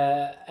like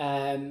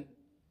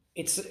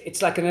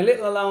it's like a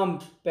little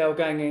alarm bell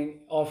going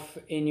off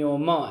in your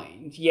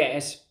mind,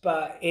 yes,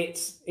 but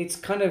it's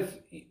kind of,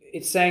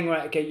 it's saying,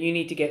 right, okay, you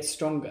need to get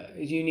stronger.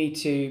 You need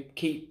to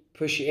keep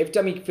pushing. Every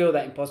time you feel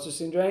that imposter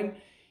syndrome,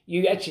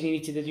 you actually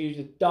need to do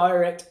the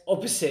direct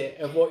opposite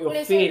of what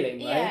you're feeling,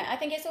 right? Yeah, I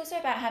think it's also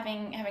about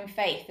having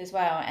faith as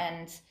well.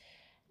 And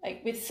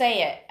like with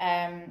Say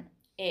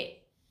It,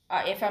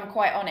 if I'm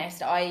quite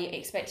honest, I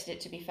expected it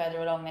to be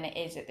further along than it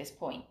is at this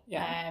point.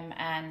 Yeah.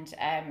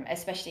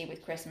 Especially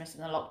with Christmas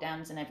and the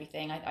lockdowns and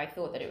everything, I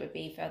thought that it would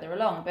be further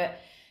along, but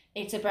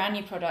it's a brand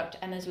new product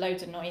and there's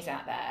loads of noise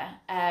out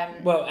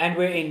there. Well, and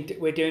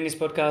we're doing this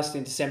podcast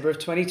in December of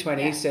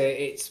 2020, so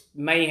it's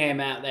mayhem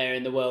out there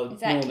in the world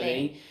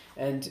normally,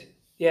 and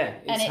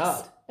it's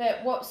hard.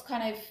 But what's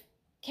kind of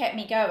kept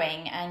me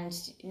going and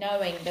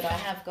knowing that we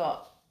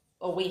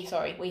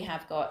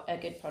have got a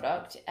good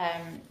product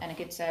and a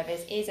good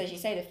service is, as you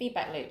say, the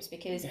feedback loops,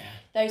 because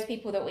those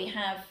people that we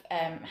have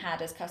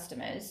had as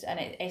customers, and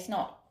it's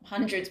not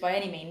hundreds by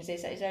any means,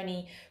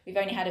 we've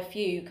only had a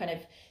few kind of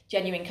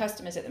genuine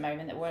customers at the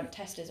moment that weren't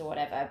testers or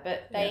whatever,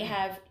 but they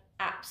have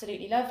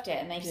absolutely loved it,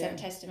 and they've sent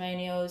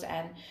testimonials,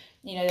 and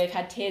they've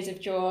had tears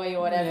of joy or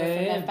whatever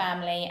from their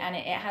family, and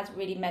it has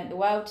really meant the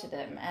world to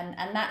them,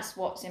 and that's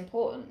what's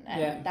important,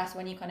 and that's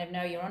when you kind of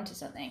know you're onto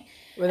something.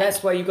 Well,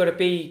 that's why you've got to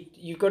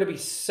be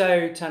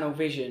so tunnel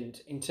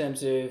visioned in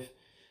terms of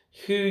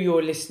who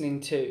you're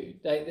listening to.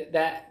 Like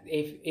that,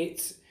 if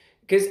it's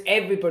because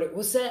everybody,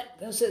 what's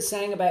that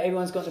saying about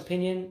everyone's got an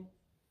opinion?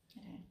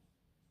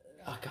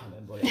 I can't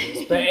remember what it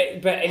is,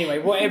 but anyway,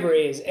 whatever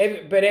it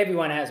is, but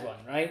everyone has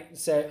one, right?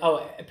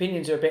 So,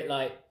 opinions are a bit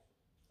like,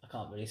 I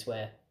can't really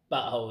swear,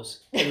 buttholes.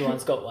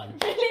 Everyone's got one.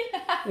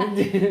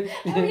 Really?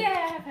 Oh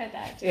yeah, I've heard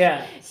that.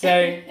 Yeah.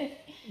 So,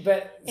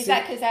 but is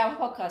that because our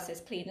podcast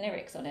has clean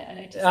lyrics on it?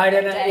 I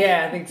don't know.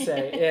 Yeah, I think so.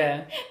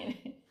 Yeah.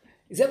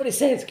 Is that what it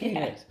says? Clean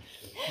lyrics.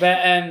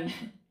 But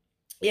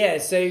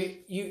so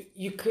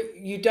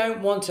you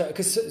don't want to,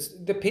 because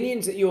the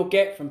opinions that you'll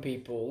get from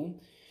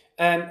people.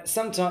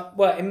 Sometimes,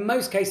 well, in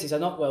most cases, are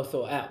not well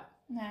thought out.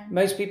 No.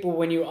 Most people,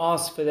 when you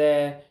ask for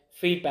their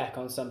feedback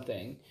on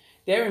something,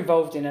 they're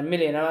involved in a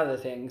million other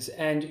things,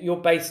 and you're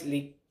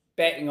basically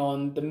betting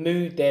on the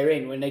mood they're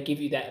in when they give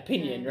you that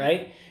opinion,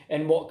 right?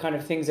 And what kind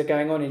of things are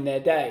going on in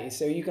their day.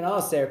 So you can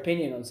ask their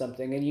opinion on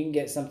something, and you can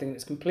get something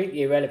that's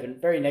completely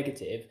irrelevant, very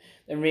negative,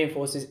 and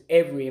reinforces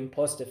every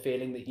imposter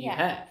feeling that you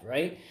have,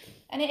 right?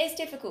 And it is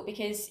difficult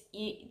because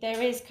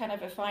there is kind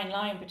of a fine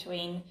line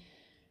between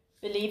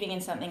believing in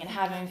something and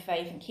having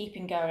faith and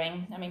keeping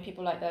going. I mean,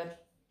 people like the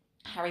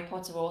Harry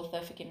Potter author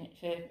for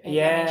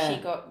Yeah. I mean,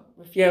 she got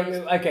refused.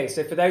 Yeah. Okay.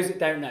 So for those that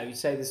don't know, you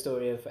say the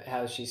story of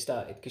how she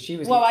started, because she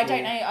was. Well, I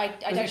don't know. I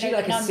don't know she the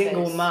like numbers. a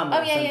single mum?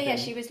 Oh yeah.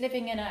 She was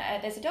living in a.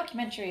 There's a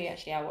documentary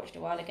actually I watched a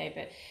while ago,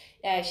 but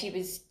she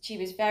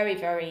was very,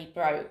 very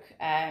broke,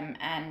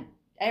 and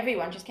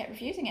everyone just kept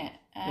refusing it.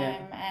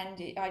 And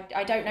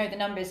I don't know the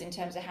numbers in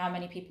terms of how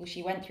many people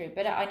she went through,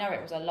 but I know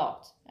it was a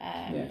lot.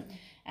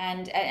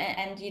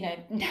 And you know,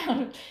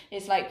 now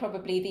it's like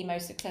probably the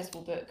most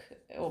successful book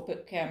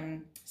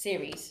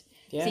series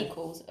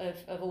sequels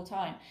of all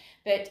time.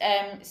 But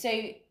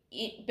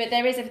but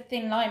there is a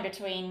thin line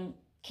between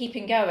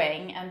keeping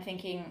going and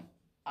thinking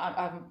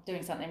I'm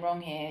doing something wrong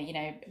here, you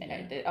know,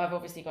 I've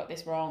obviously got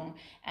this wrong,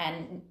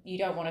 and you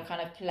don't want to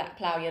kind of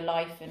plow your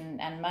life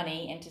and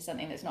money into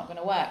something that's not going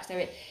to work. So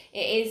it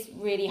is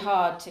really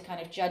hard to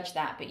kind of judge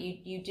that, but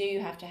you do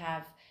have to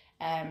have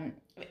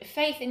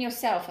faith in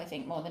yourself, I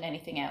think, more than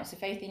anything else. So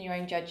faith in your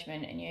own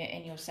judgment and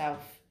in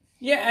yourself.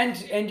 Yeah,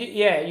 and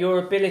your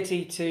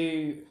ability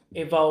to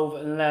evolve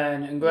and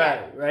learn and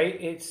grow, right?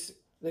 It's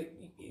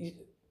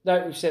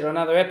like we've said on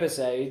other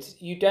episodes,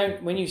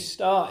 when you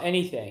start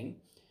anything,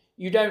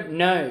 you don't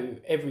know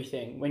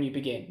everything when you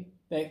begin.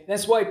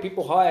 That's why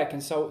people hire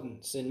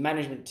consultants and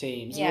management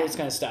teams and all this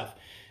kind of stuff.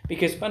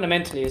 Because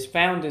fundamentally, as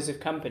founders of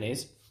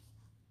companies,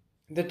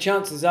 the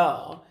chances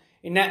are,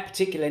 in that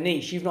particular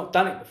niche, you've not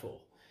done it before.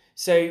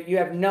 So you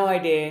have no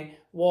idea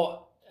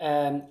what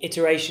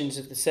iterations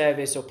of the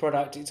service or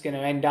product it's going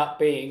to end up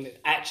being that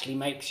actually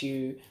makes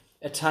you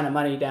a ton of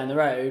money down the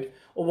road,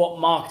 or what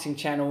marketing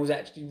channels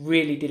actually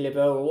really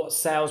deliver, or what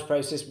sales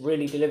process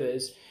really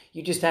delivers.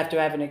 You just have to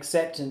have an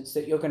acceptance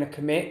that you're going to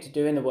commit to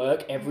doing the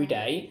work every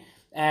day,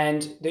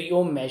 and that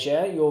you'll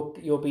measure,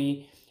 you'll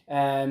be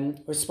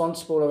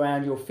responsible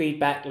around your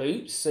feedback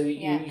loops, so that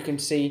you can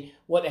see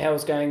what the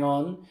hell's going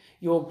on.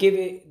 You'll give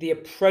it the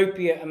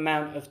appropriate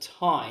amount of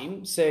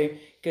time. So,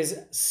 because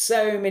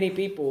so many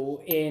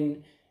people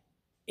in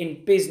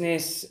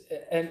business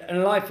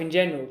and life in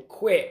general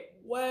quit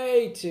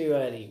way too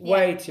early.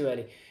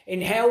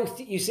 In health,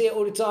 you see it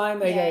all the time.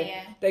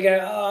 They go,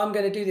 oh, I'm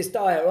going to do this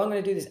diet, or I'm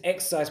going to do this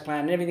exercise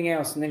plan and everything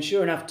else. And then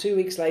sure enough, 2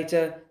 weeks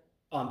later,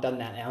 I'm done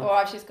that now. Or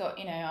I've just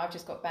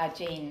got bad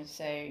genes.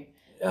 So,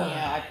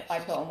 I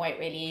put on weight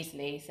really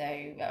easily. So,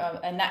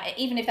 and that,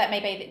 even if that may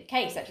be the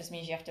case, that just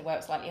means you have to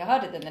work slightly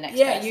harder than the next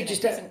person. You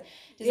just doesn't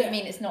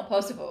mean it's not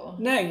possible.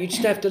 No, you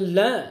just have to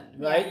learn,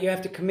 right? You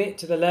have to commit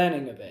to the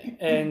learning of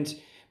it.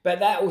 But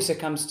that also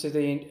comes to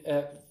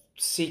the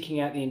seeking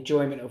out the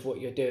enjoyment of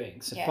what you're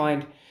doing. So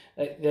find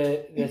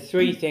the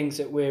three things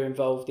that we're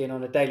involved in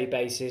on a daily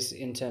basis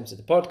in terms of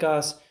the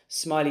podcast,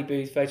 Smiley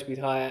Booth, Photo Booth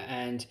Hire,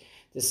 and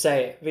the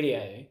Say It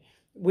video.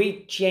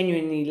 We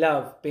genuinely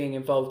love being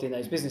involved in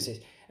those businesses.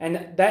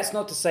 And that's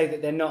not to say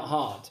that they're not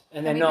hard,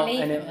 and they're not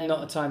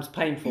at times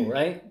painful,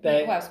 right?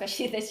 Well,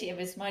 especially this year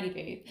with Smiley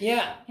Booth.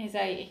 Yeah. It's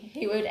like,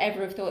 who would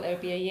ever have thought there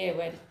would be a year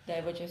where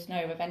there were just no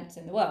events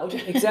in the world?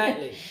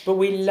 Exactly. But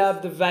we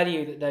love the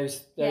value that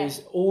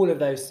those all of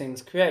those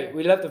things create.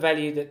 We love the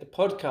value that the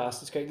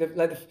podcast is creating.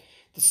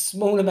 The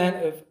small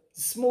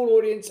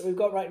audience that we've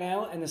got right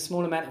now, and the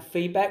small amount of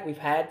feedback we've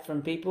had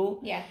from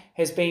people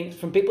has been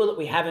from people that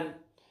we haven't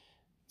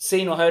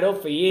seen or heard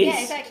of for years.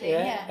 Yeah, exactly.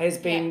 Has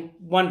been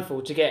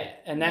wonderful to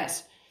get, and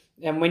that's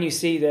and when you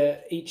see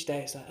that each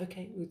day, it's like,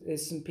 okay,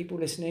 there's some people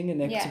listening and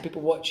there's some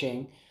people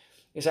watching.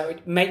 It's like,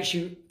 it makes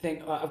you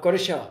think, oh, I've got to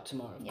show up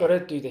tomorrow. I've got to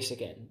do this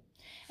again.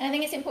 And I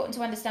think it's important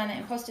to understand that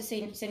imposter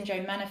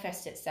syndrome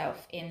manifests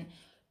itself in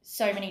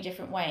so many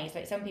different ways.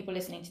 Like, some people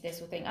listening to this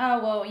will think,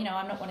 oh, well,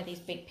 I'm not one of these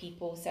big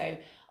people, so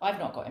I've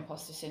not got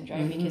imposter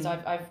syndrome because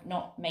I've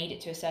not made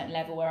it to a certain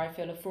level where I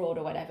feel a fraud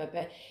or whatever.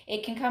 But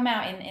it can come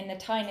out in the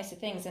tiniest of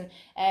things.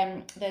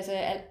 And there's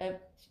a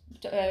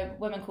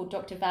woman called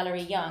Dr.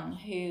 Valerie Young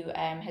who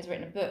has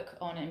written a book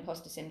on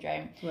imposter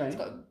syndrome. Right. It's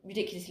got a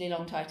ridiculously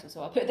long title,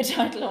 so I'll put the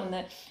title on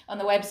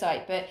the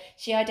website. But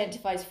she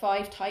identifies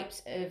 5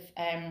 types of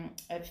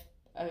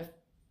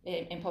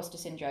imposter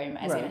syndrome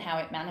as in how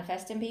it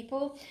manifests in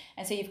people.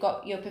 And so you've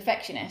got your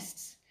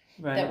perfectionists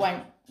that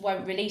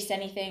won't release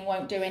anything,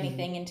 won't do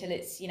anything until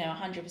it's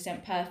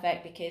 100%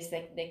 perfect, because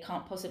they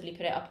can't possibly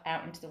put it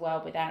out into the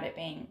world without it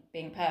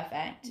being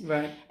perfect.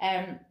 Right.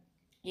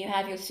 You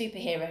have your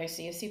superheroes,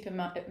 so your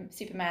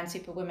Superman,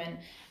 Superwoman,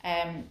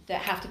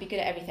 that have to be good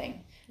at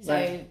everything.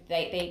 So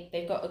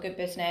they've got a good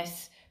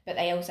business, but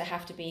they also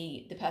have to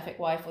be the perfect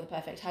wife or the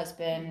perfect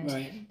husband,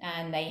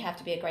 and they have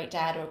to be a great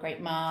dad or a great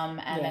mom,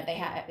 and they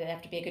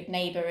have to be a good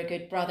neighbour, a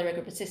good brother, a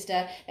good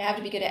sister. They have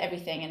to be good at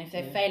everything, and if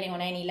they're failing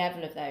on any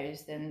level of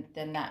those, then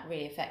that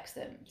really affects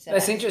them. So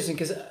that's interesting,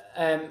 because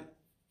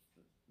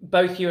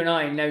both you and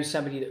I know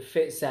somebody that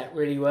fits that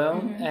really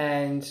well,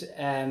 and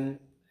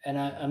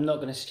I'm not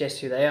going to suggest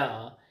who they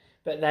are,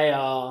 but they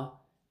are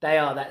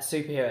that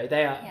superhero.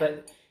 They are,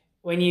 but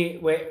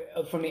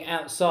from the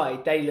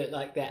outside, they look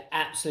like they're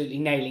absolutely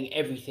nailing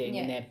everything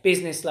in their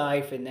business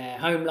life, in their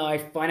home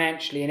life,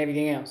 financially, and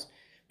everything else.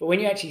 But when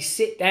you actually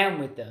sit down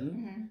with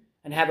them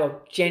and have a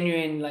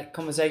genuine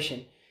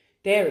conversation,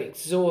 they're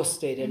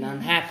exhausted and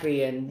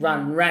unhappy and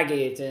run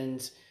ragged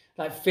and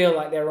like feel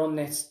like they're on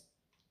this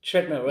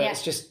treadmill where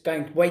it's just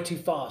going way too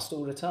fast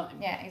all the time.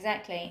 Yeah,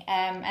 exactly.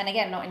 And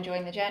again, not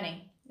enjoying the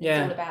journey. It's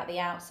all about the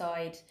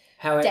outside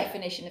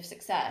definition of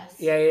success.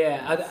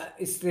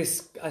 It's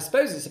this. I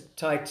suppose it's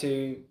tied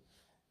to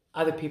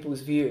other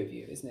people's view of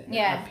you, isn't it?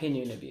 Yeah.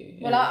 Opinion of you.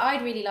 Well,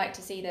 I'd really like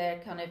to see there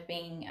kind of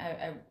being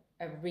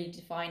a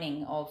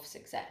redefining of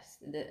success,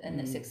 and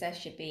that success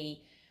should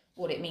be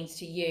what it means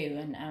to you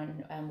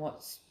and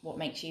what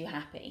makes you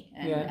happy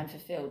and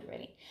fulfilled,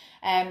 really.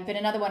 But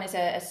another one is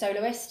a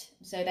soloist,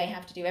 so they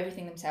have to do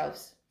everything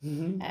themselves,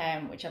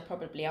 which I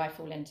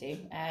fall into.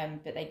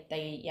 But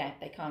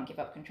they can't give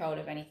up control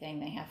of anything.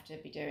 They have to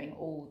be doing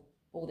all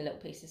the little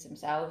pieces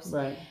themselves.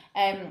 Right.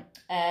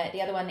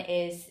 The other one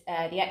is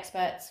the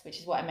experts, which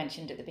is what I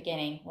mentioned at the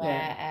beginning,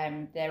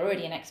 where they're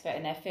already an expert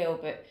in their field,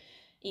 but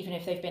even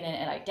if they've been in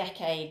it like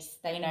decades,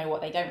 they know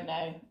what they don't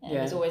know, and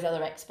there's always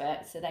other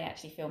experts, so they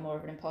actually feel more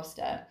of an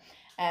imposter.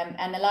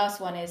 And the last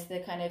one is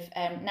the kind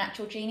of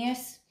natural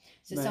genius,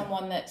 so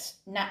someone that's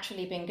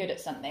naturally been good at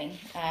something.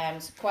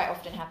 So quite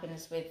often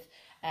happens with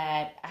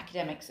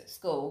academics at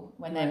school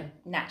when they're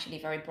naturally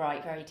very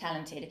bright, very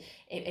talented.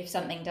 If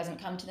something doesn't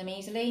come to them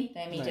easily,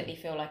 they immediately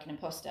feel like an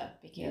imposter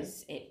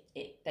because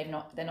they're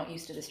not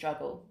used to the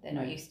struggle. They're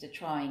not used to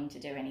trying to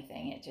do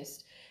anything.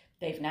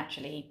 They've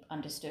naturally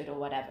understood or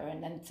whatever,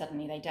 and then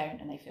suddenly they don't,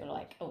 and they feel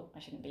like, oh, I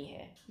shouldn't be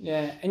here.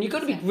 Yeah, and you've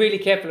got to be really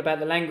careful about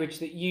the language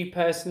that you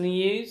personally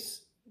use,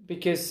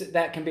 because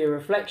that can be a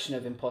reflection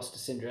of imposter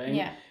syndrome.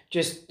 Yeah.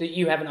 Just that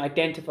you haven't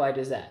identified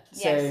as that.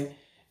 Yes.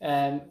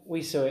 So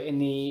we saw it in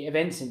the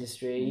events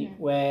industry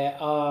where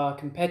our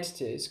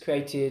competitors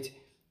created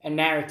a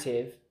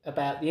narrative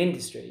about the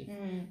industry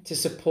to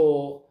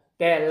support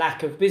their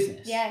lack of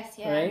business. Yes,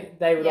 yeah. Right?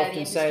 They would often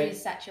the say,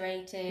 industry's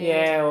saturated.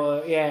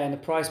 And the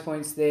price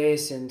point's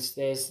this, and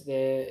there's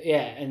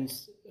and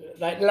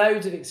like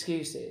loads of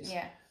excuses.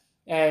 Yeah.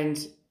 And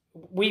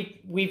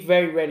we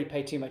very rarely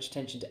pay too much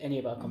attention to any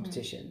of our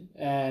competition.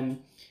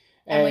 And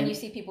when you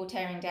see people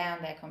tearing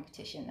down their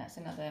competition, that's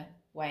another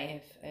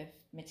way of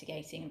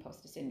mitigating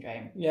imposter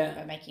syndrome. Yeah.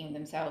 By making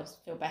themselves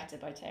feel better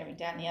by tearing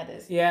down the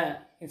others. Yeah.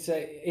 It's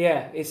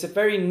a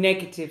very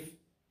negative.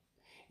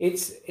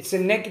 It's a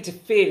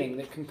negative feeling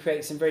that can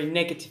create some very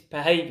negative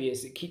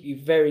behaviours that keep you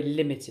very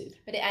limited.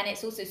 And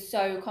it's also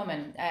so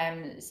common.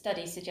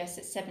 Studies suggest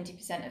that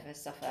 70% of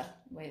us suffer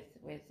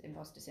with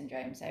imposter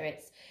syndrome. So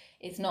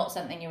it's not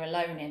something you're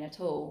alone in at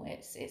all.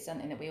 It's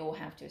something that we all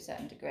have to a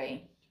certain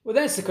degree. Well,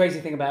 that's the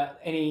crazy thing about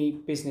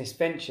any business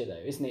venture,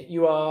 though, isn't it?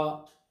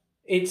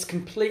 It's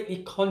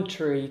completely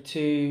contrary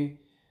to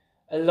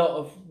a lot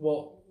of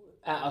what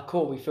at our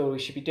core we feel we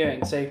should be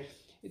doing. So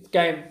it's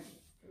going.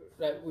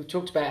 We've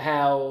talked about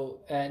how,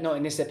 not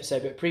in this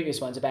episode, but previous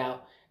ones,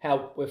 about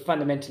how we're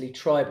fundamentally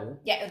tribal.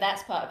 Yeah,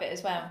 that's part of it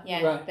as well.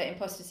 Yeah, right. That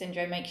imposter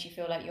syndrome makes you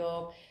feel like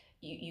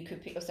you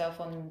could put yourself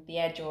on the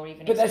edge or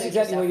even. But that's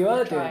exactly what you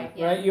are doing,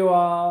 right?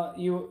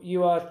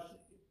 You are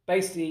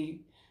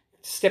basically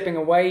stepping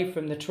away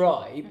from the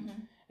tribe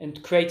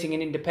and creating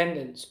an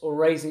independence, or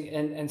raising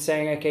and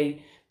saying,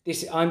 okay,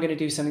 I'm going to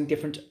do something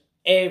different to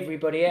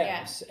everybody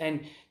else,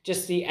 and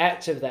just the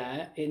act of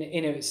that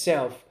in of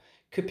itself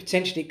could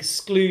potentially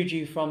exclude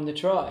you from the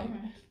tribe.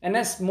 And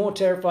that's more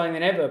terrifying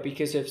than ever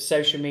because of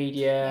social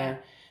media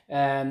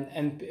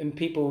and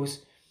people's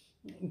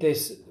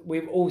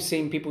we've all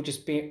seen people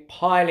just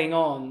piling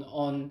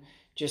on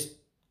just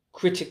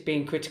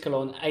being critical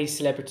on a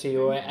celebrity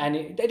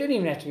they don't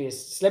even have to be a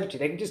celebrity.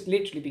 They can just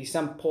literally be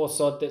some poor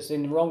sod that's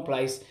in the wrong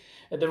place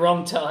at the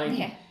wrong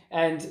time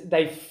and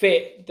they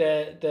fit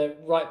the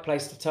right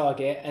place to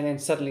target, and then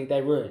suddenly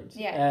they're ruined.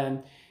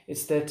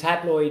 It's the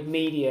tabloid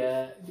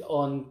media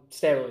on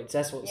steroids.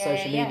 That's what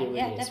social media really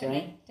is, definitely,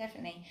 right?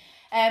 Definitely.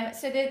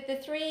 So the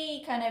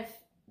three kind of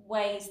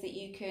ways that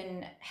you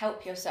can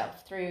help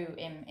yourself through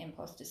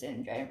imposter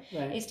syndrome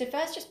is to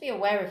first just be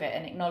aware of it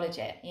and acknowledge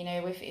it. You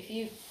know, if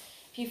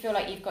you feel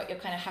like you've got your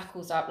kind of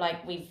hackles up,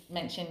 like we've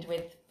mentioned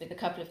with a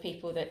couple of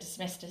people that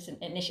dismissed us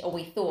initially, or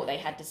we thought they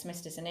had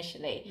dismissed us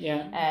initially,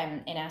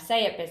 in our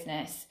Say It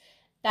business,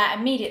 that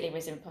immediately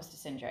was imposter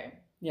syndrome.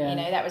 Yeah. You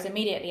know, that was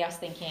immediately us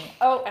thinking,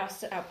 oh,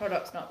 our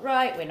product's not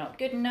right, we're not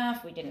good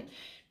enough, we didn't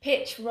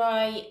pitch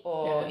right,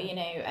 or you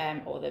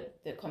know, or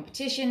the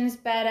competition's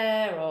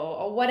better,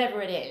 or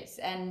whatever it is,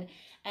 and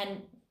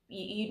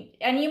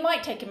you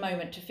might take a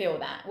moment to feel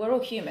that. We're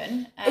all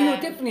human. You'll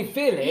definitely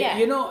feel it.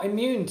 You're not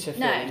immune to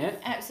feeling it. No,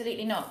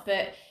 absolutely not.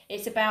 But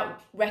it's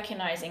about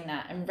recognizing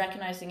that and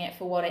recognizing it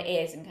for what it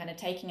is, and kind of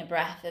taking a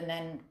breath and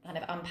then kind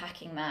of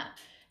unpacking that.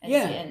 And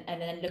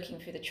then looking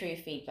through the true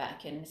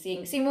feedback and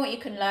seeing what you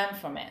can learn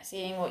from it,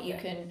 seeing what you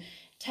can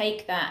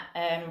take that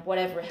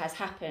whatever has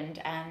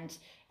happened and,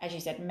 as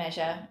you said,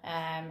 measure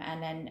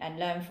and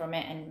learn from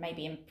it, and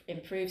maybe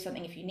improve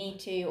something if you need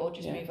to, or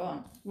just move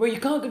on. Well,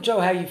 you can't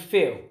control how you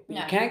feel, but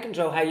you can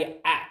control how you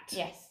act.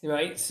 Yes.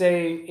 Right. So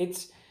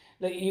it's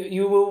like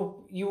you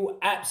will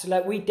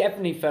absolutely. We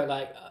definitely felt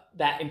like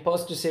that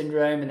imposter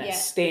syndrome and that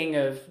sting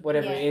of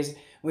whatever it is.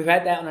 We've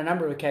had that on a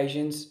number of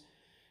occasions.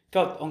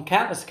 God, on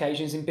countless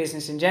occasions in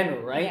business in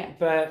general, right? Yeah.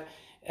 But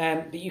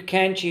you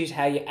can choose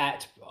how you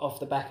act off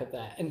the back of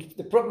that. And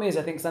the problem is,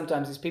 I think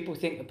sometimes is people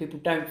think that people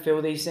don't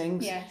feel these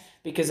things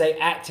because they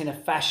act in a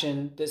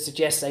fashion that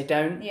suggests they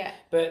don't. Yeah.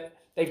 But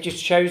they've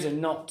just chosen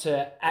not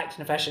to act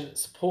in a fashion that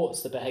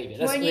supports the behaviour.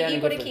 That's well,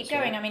 you've got to keep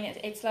going. Right? I mean,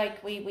 it's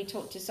like we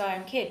talked to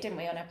Sion Kidd, didn't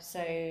we, on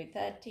episode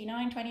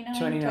 39,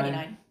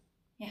 29?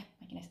 Yeah,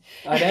 my goodness.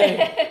 I know,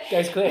 it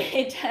goes quick.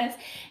 It does.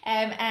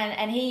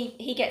 And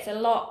he gets a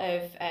lot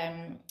of,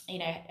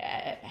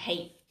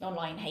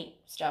 online hate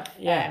stuff,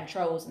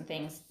 trolls and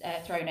things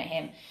thrown at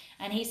him.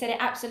 And he said it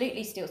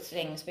absolutely still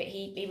stings, but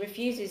he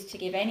refuses to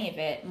give any of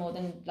it more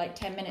than like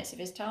 10 minutes of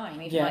his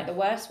time, even like the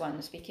worst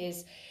ones,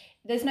 because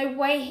there's no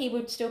way he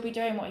would still be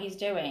doing what he's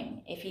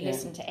doing if he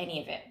listened to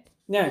any of it.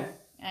 No.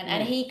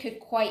 And he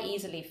could quite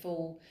easily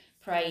fall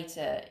prey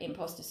to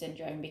imposter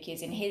syndrome,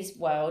 because in his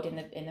world,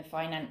 in the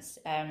finance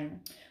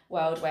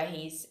world where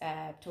he's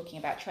talking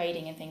about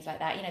trading and things like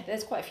that,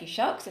 there's quite a few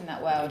sharks in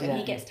that world, and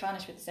he gets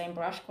tarnished with the same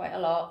brush quite a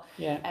lot.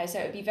 So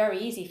it would be very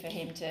easy for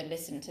him to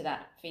listen to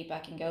that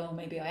feedback and go, oh,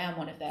 maybe I am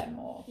one of them.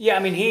 Or I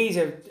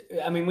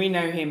mean, we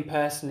know him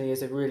personally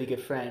as a really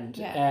good friend,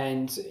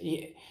 and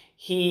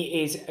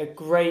he is a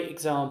great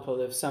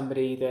example of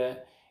somebody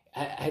that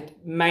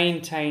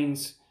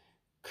maintains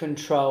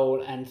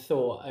control and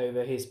thought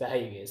over his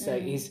behaviours. So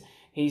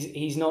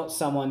he's not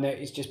someone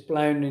that is just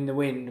blown in the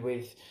wind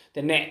with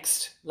the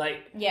next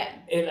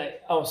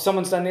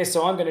someone's done this,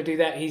 so I'm going to do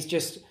that.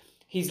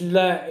 He's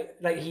learned,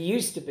 like he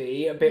used to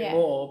be a bit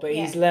more, but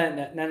he's learned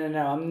that no,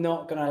 I'm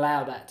not going to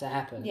allow that to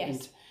happen.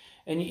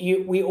 And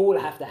we all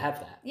have to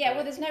have that. Yeah,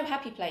 well, there's no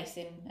happy place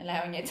in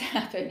allowing it to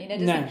happen.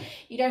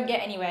 You don't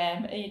get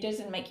anywhere. It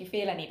doesn't make you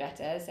feel any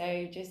better.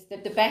 So just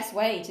the best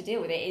way to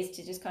deal with it is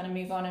to just kind of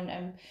move on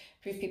and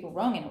prove people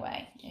wrong in a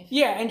way.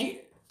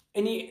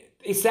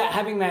 It's that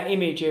having that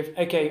image of,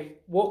 okay,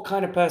 what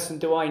kind of person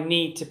do I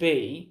need to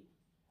be,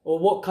 or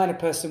what kind of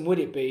person would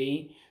it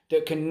be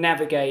that can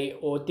navigate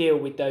or deal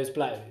with those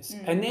blows,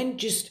 and then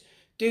just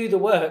do the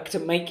work to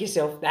make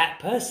yourself that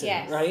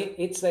person, right?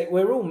 It's like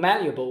we're all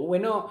malleable.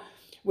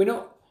 We're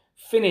not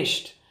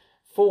finished,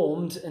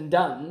 formed and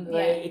done.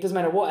 Like, it doesn't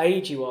matter what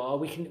age you are.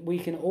 We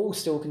can all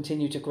still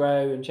continue to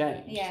grow and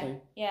change.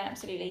 Yeah,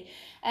 absolutely.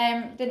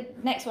 The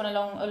next one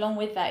along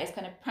with that is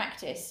kind of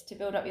practice to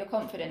build up your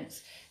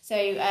confidence. So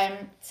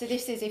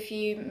this is if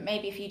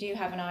you do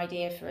have an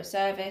idea for a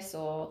service,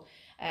 or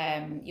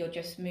you're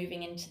just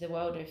moving into the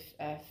world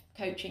of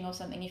coaching or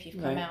something. If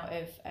you've come out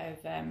of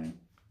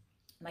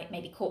like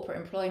maybe corporate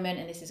employment,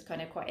 and this is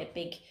kind of quite a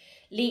big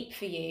leap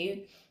for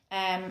you,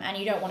 and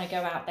you don't want to go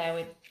out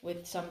there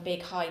with some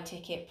big high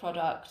ticket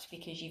product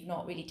because you've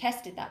not really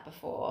tested that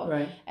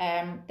before,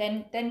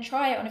 then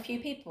try it on a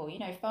few people.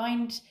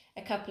 Find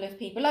a couple of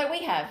people like we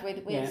have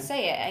with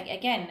Say It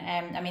again.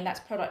 I mean, that's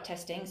product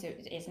testing, so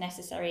it's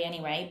necessary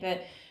anyway,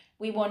 but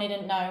we wanted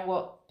to know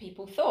what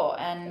people thought,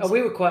 and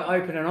we were quite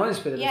open and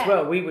honest with them as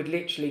well. We would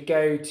literally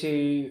go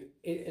to,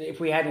 if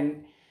we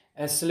had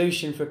a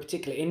solution for a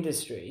particular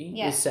industry,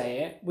 with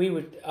Say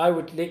It, I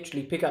would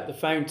literally pick up the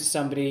phone to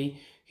somebody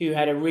who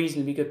had a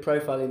reasonably good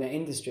profile in that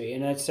industry,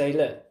 and I'd say,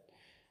 look,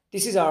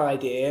 this is our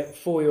idea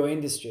for your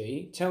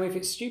industry. Tell me if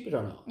it's stupid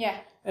or not.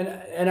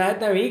 And I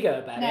had no ego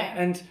about it,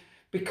 and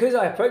because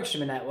I approached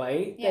them in that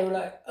way, they were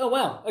like, oh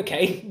wow,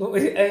 okay,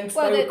 and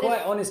they were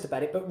quite honest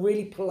about it, but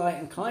really polite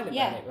and kind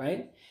about it,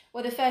 right?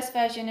 Well, the first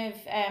version of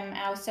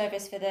our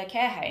service for the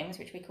care homes,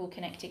 which we call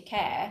Connected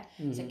Care,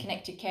 so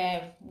Connected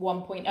Care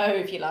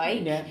 1.0, if you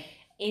like,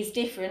 is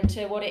different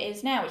to what it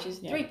is now, which is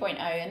 3.0,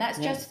 and that's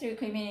just through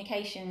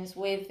communications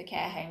with the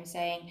care home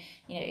saying,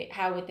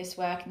 how would this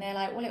work? And they're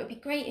like, well, it would be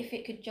great if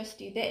it could just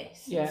do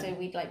this. And so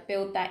we'd like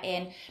build that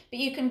in, but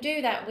you can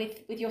do that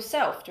with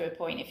yourself to a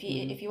point.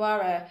 If you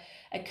are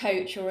a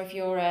coach, or if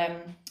you're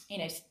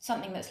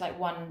something that's like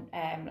one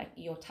like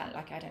your talent,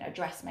 like I don't know, a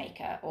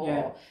dressmaker,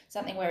 or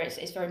something where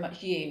it's very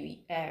much you,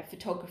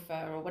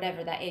 photographer, or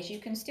whatever that is, you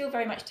can still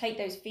very much take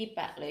those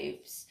feedback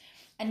loops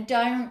and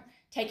don't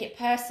take it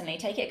personally,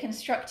 take it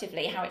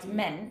constructively, how it's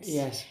meant,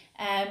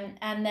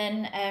 and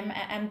then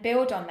and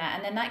build on that,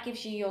 and then that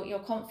gives you your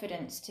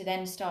confidence to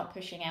then start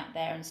pushing out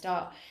there and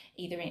start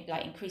either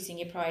increasing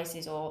your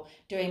prices or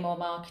doing more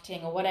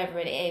marketing or whatever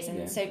it is.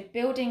 And so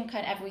building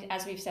kind of,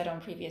 as we've said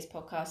on previous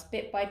podcasts,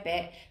 bit by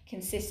bit,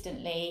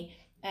 consistently,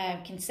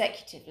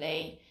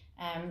 consecutively,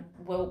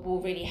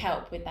 will really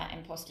help with that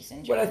imposter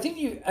syndrome. Well,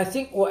 I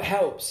think what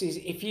helps is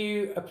if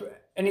you,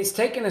 and it's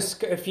taken us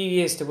a few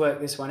years to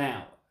work this one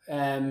out.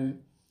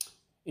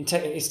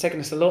 It's taken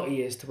us a lot of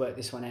years to work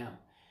this one out.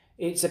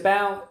 It's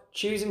about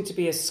choosing to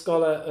be a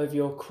scholar of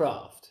your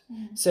craft.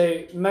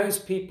 So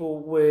most people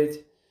when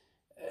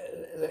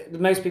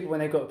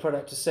they've got a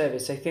product or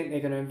service, they think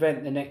they're going to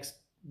invent the next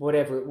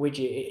whatever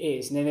widget it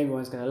is, and then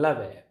everyone's going to love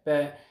it.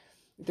 But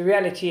the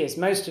reality is,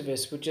 most of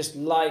us would just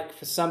like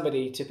for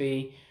somebody to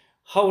be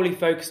wholly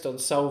focused on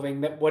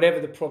solving that whatever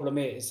the problem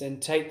is, and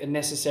take the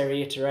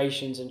necessary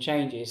iterations and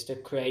changes to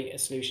create a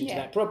solution to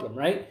that problem,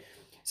 right?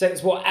 So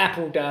it's what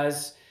Apple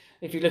does.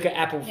 If you look at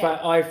Apple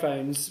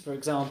iPhones, for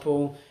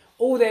example,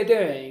 all they're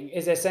doing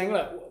is they're saying,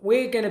 look,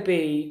 we're going to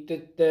be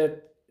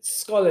the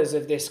scholars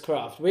of this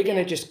craft. We're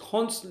going to just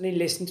constantly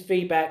listen to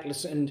feedback,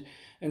 listen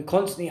and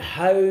constantly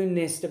hone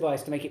this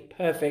device to make it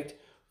perfect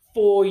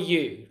for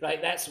you.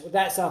 Like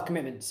that's our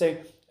commitment. So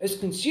as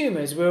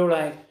consumers, we're all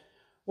like,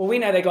 well, we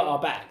know they got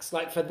our backs.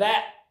 Like for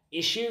that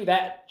issue,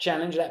 that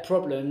challenge, that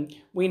problem,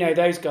 we know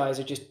those guys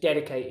are just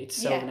dedicated to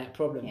solving that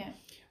problem. Yeah.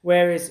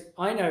 Whereas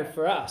I know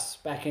for us,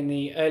 back in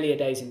the earlier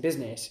days in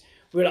business,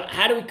 we were like,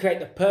 how do we create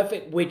the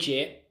perfect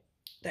widget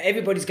that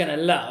everybody's going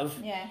to love?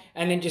 Yeah.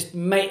 And then just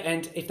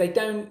and if they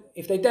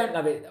don't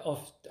love it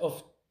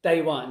off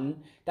day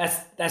one,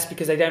 that's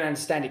because they don't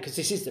understand it, because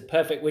this is the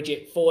perfect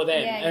widget for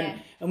them.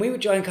 And we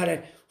would try and kind of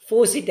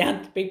force it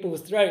down to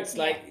people's throats,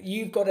 like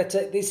you've got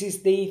to this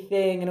is the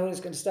thing and all this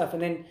kind of stuff.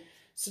 And then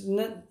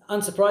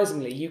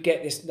unsurprisingly, you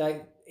get this,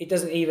 like, it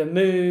doesn't even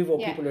move, or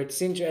people are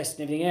disinterested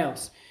and everything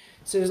else.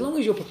 So as long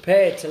as you're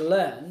prepared to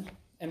learn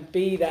and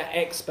be that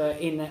expert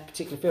in that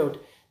particular field,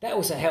 that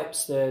also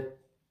helps the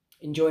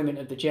enjoyment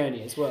of the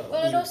journey as well.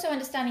 Well, and also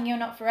understanding you're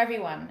not for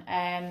everyone.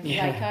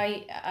 Like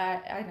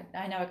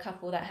I know a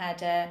couple that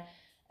had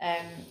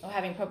were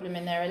having a problem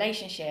in their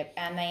relationship,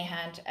 and they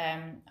had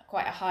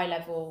quite a high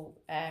level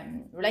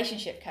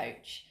relationship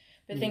coach,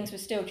 but things were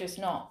still just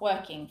not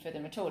working for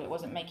them at all. It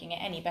wasn't making it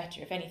any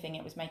better. If anything,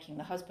 it was making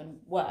the husband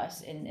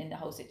worse in the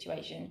whole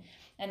situation.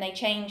 And they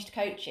changed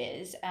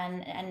coaches,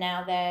 and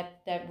now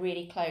they're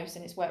really close,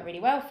 and it's worked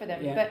really well for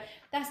them. But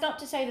that's not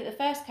to say that the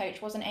first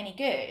coach wasn't any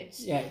good.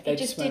 It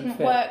just didn't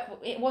work.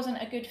 It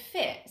wasn't a good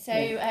fit. So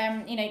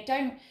you know,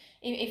 don't.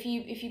 If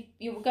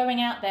you're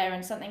going out there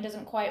and something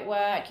doesn't quite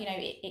work, you know,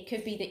 it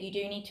could be that you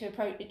do need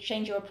to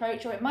change your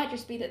approach, or it might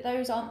just be that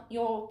those aren't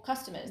your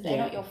customers, they're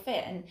not your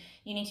fit, and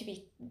you need to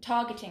be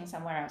targeting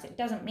somewhere else. It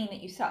doesn't mean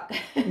that you suck.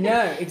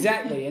 No,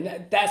 exactly,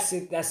 and that's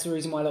the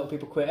reason why a lot of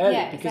people quit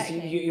early, because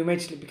you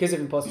mentioned, because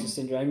of imposter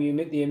syndrome,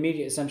 the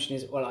immediate assumption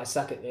is, well, I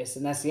suck at this,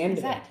 and that's the end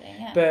of it.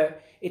 Yeah.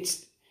 But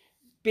it's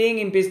being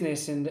in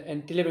business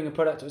and delivering a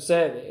product or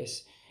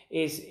service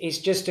is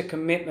just a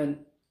commitment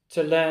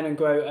to learn and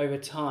grow over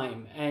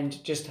time,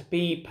 and just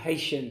be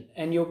patient,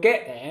 and you'll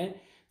get there.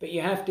 But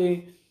you have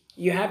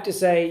to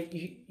say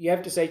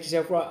to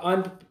yourself, right,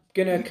 I'm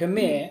gonna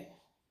commit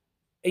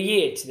a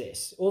year to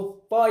this, or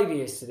 5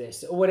 years to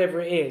this, or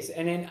whatever it is,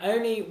 and then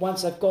only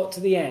once I've got to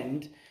the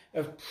end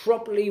of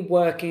properly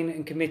working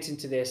and committing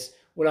to this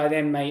will I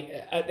then make,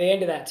 at the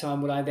end of that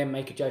time, will I then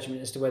make a judgment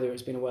as to whether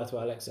it's been a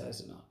worthwhile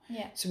exercise or not.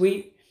 So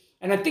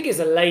and I think it's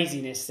a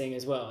laziness thing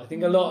as well. I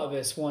think a lot of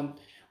us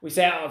we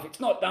say, oh, if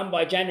it's not done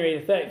by January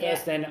the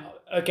 31st, then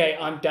okay,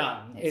 I'm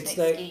done. It's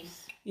like,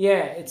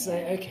 like,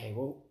 okay,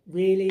 well,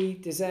 really,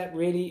 does that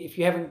really, if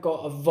you haven't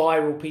got a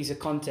viral piece of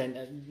content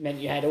that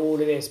meant you had all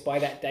of this by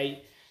that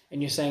date,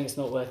 and you're saying it's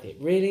not worth it,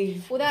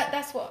 really? Well,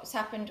 that's what's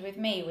happened with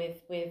me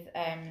with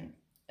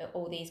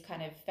all these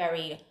kind of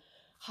very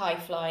high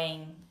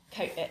flying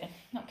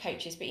not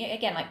coaches, but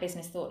again, like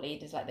business thought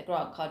leaders, like the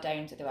Grant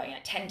Cardones, they're like,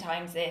 10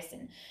 times this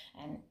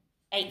and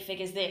 8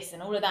 figures this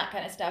and all of that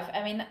kind of stuff.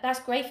 I mean, that's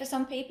great for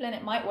some people, and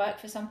it might work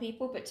for some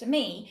people, but to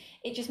me,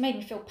 it just made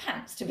me feel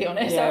pants, to be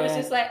honest. I was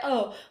just like,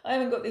 oh, I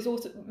haven't got this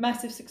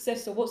massive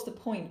success, so what's the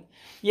point?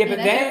 Yeah, but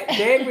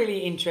they're really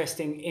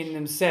interesting in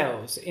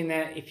themselves, in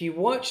that if you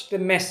watch the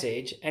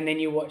message and then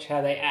you watch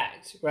how they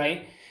act,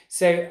 right?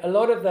 So a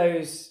lot of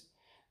those,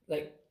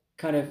 like,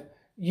 kind of,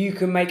 you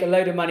can make a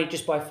load of money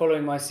just by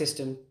following my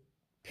system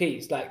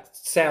piece, like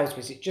sales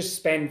visit, just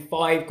spend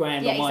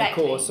 $5,000 on my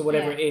course or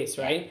whatever it is,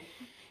 right?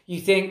 You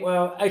think,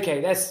 well,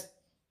 okay,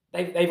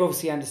 they've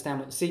obviously understand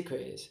what the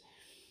secret is,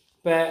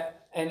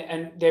 but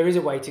and there is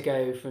a way to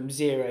go from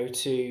 0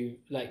 to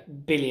like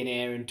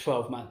billionaire in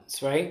 12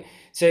 months, right?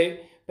 So,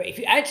 but if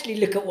you actually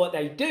look at what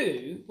they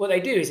do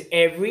is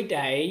every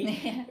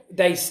day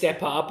they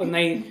step up and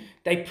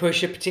they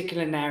push a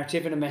particular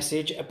narrative and a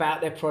message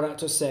about their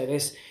product or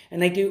service,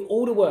 and they do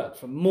all the work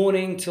from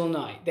morning till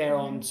night. They're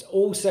on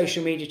all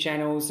social media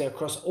channels, they're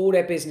across all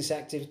their business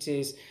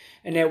activities,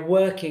 and they're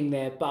working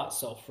their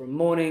butts off from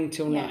morning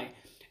till night.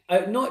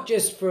 Not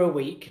just for a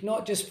week,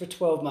 not just for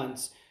 12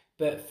 months,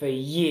 but for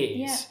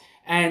years.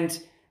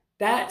 And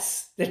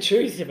that's the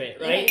truth of it,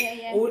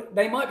 right? Or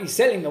they might be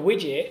selling the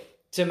widget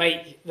to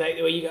make, like,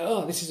 where you go,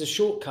 oh, this is a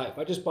shortcut. If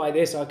I just buy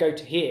this, I'll go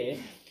to here.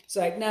 It's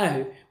like,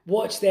 no,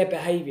 watch their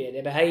behavior.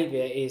 Their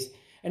behavior is,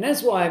 and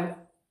that's why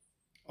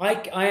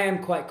I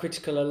am quite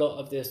critical a lot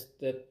of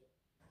the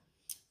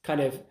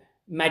kind of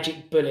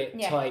magic bullet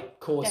type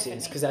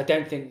courses, because I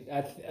don't think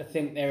I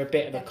think they're a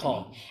bit of a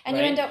con, and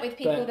you end up with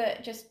people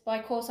that just buy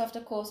course after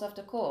course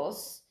after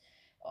course,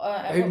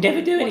 who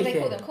never do anything. They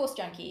call them course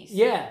junkies.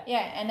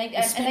 And they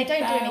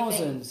don't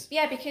thousands. do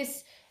anything.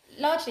 Because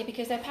largely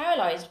because they're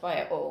paralyzed by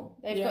it all.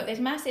 They've got this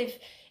massive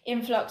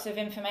influx of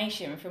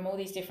information from all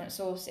these different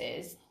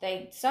sources.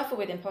 They suffer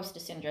with imposter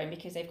syndrome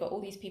because they've got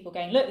all these people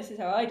going, look, this is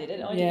how I did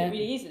it. I did it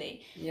really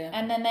easily.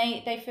 And then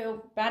they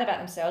feel bad about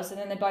themselves, and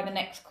then they buy the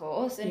next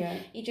course,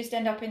 and you just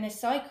end up in this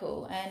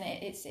cycle, and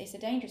it's a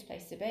dangerous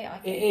place to be, I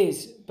think. It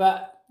is,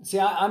 but see,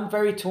 I'm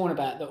very torn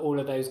about all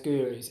of those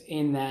gurus,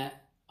 in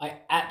that I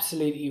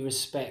absolutely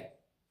respect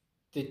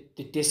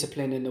the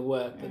discipline and the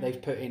work that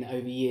they've put in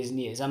over years and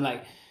years. I'm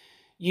like,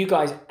 you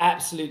guys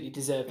absolutely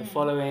deserve the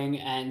following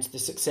and the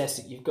success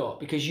that you've got,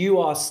 because you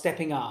are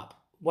stepping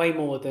up way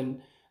more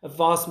than a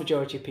vast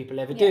majority of people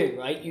ever do,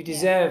 right? You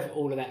deserve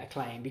all of that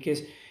acclaim,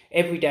 because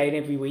every day and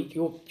every week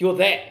you're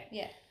there.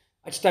 Yeah.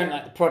 I just don't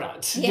like the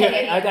product.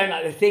 Yeah. I don't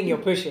like the thing you're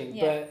pushing.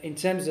 But in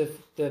terms of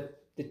the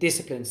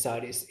discipline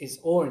side, it's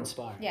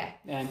awe-inspiring. Yeah.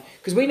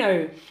 Because we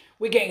know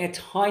we're getting a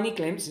tiny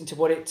glimpse into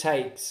what it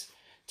takes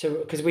to,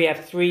 because we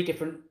have 3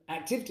 different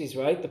activities,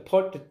 right?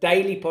 The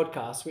daily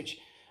podcast, which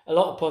a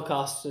lot of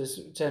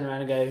podcasters turn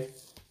around and go,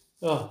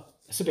 oh,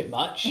 that's a bit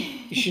much.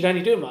 You should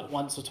only do them like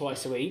once or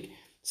twice a week.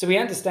 So we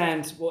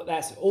understand what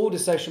that's, all the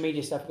social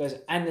media stuff goes,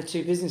 and the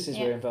 2 businesses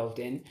we're involved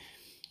in.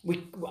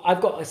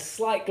 I've got a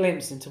slight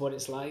glimpse into what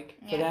it's like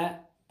for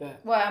that. But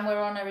and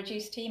we're on a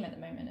reduced team at the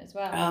moment as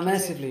well.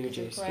 Massively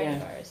reduced. So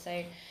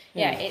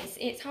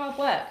it's hard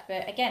work,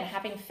 but again,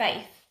 having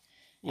faith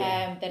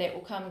that it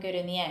will come good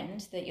in the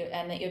end, that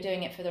you're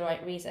doing it for the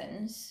right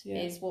reasons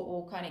is what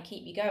will kind of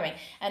keep you going.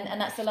 And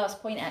that's the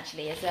last point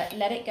actually, is that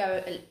let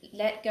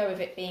go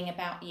of it being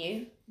about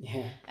you.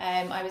 Yeah.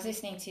 I was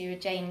listening to a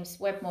James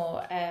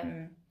Wedmore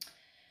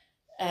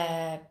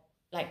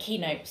like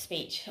keynote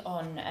speech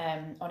on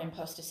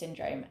imposter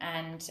syndrome,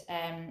 and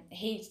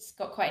he's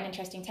got quite an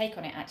interesting take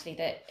on it actually,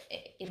 that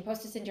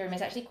imposter syndrome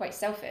is actually quite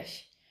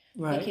selfish.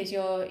 Right. Because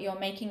you're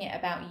making it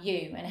about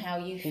you and how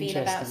you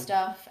feel about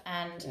stuff,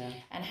 and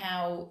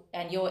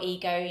your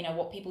ego, you know,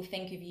 what people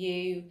think of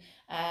you,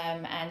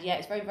 and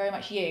it's very, very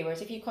much you.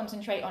 Whereas if you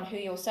concentrate on who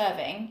you're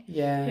serving,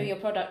 who your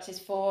product is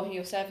for, who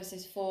your service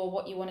is for,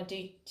 what you want to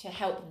do to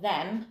help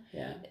them,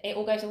 it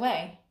all goes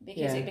away,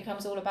 because it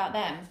becomes all about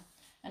them.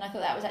 And I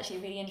thought that was actually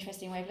a really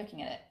interesting way of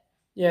looking at it.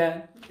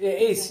 Yeah,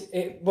 it is.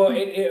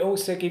 It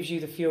also gives you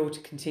the fuel to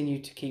continue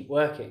to keep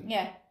working.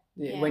 Yeah.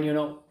 When you're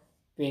not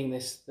being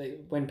this,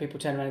 when people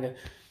turn around and go,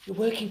 you're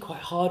working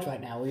quite hard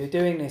right now, or you're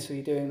doing this, or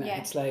you're doing that.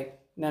 It's like,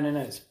 no,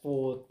 it's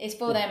for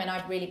them, and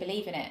I really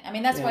believe in it. I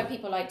mean, that's why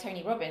people like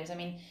Tony Robbins. I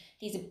mean,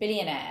 he's a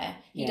billionaire.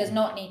 He does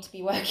not need to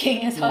be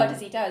working as hard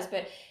as he does.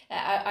 But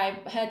I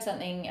heard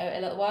something a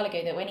little while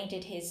ago that when he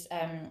did his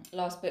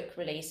last book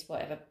release,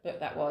 whatever book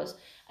that was,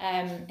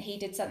 he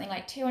did something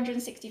like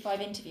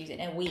 265 interviews in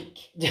a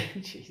week.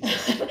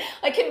 Jesus.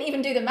 I couldn't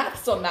even do the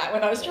maths on that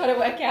when I was trying to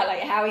work out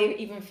like how he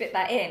even fit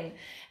that in.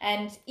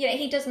 And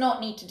he does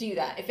not need to do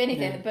that. If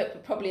anything, the book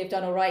would probably have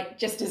done all right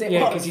just as it was.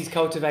 Yeah, because he's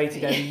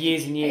cultivated over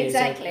years and years.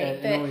 Exactly,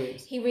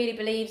 but he really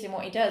believes in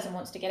what he does and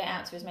wants to get it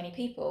out to as many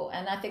people.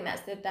 And I think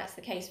that's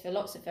the case for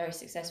lots of very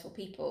successful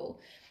people,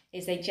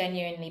 is they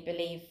genuinely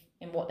believe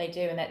in what they do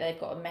and that they've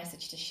got a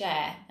message to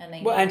share, and they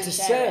and to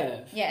serve.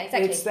 It. Yeah,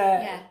 exactly. It's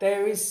that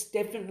there is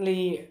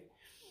definitely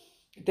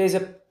there's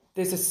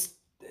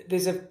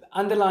a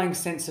underlying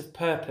sense of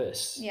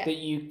purpose that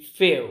you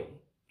feel,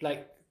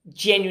 like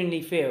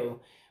genuinely feel,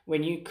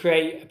 when you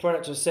create a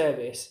product or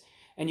service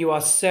and you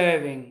are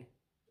serving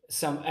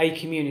a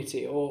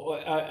community or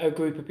a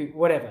group of people,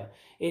 whatever.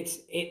 It's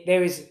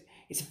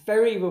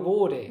very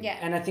rewarding. Yeah.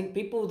 And I think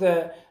people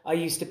that are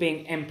used to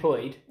being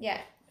employed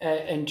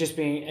and just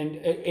being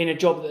in a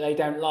job that they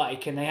don't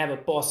like, and they have a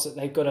boss that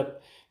they've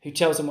got who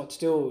tells them what to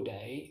do all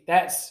day,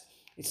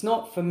 it's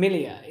not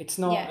familiar. It's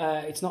not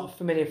a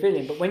familiar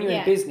feeling. But when you're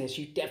in business,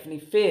 you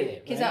definitely feel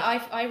it. Because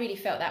I really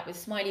felt that with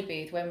Smiley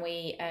Booth when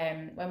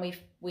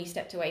we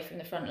stepped away from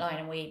the front line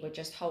and we were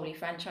just wholly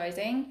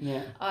franchising.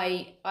 Yeah.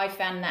 I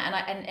found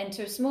that, and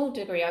to a small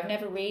degree, I've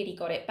never really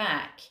got it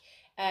back.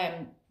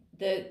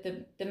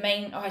 The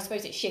main, I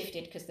suppose it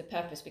shifted because the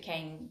purpose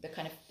became the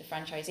kind of the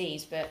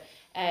franchisees, but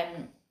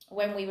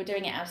when we were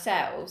doing it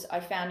ourselves, I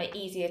found it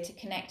easier to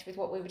connect with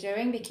what we were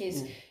doing,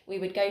 because we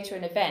would go to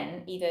an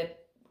event either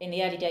in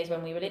the early days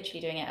when we were literally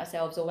doing it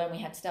ourselves, or when we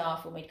had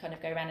staff and we'd kind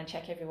of go around and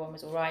check everyone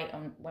was all right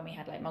when we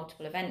had like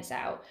multiple events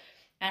out.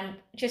 And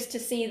just to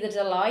see the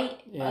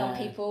delight on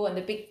people and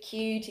the big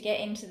queue to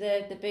get into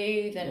the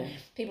booth and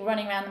people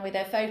running around with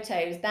their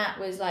photos, that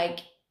was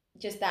like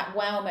just that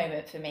wow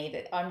moment for me,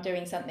 that I'm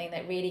doing something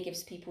that really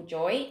gives people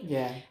joy.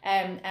 Yeah.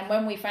 And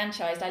when we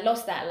franchised, I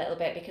lost that a little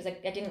bit because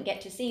I didn't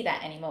get to see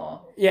that anymore.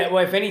 Yeah,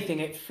 well, if anything,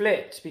 it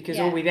flipped, because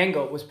all we then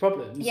got was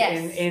problems.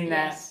 Yes. In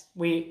that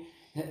we...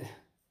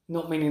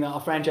 Not meaning that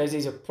our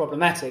franchisees are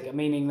problematic,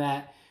 meaning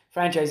that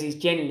franchisees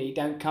generally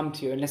don't come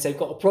to you unless they've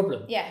got a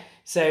problem. Yeah.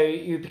 So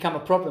you become a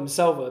problem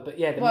solver, but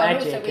magic.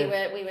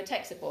 Also we were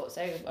tech support,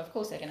 so of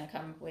course they're going to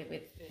come with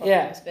problems.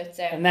 Yeah. But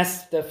and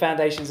that's the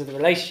foundations of the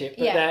relationship.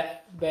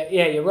 But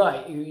you're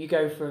right. You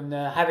go from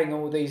having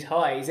all these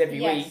highs every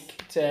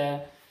week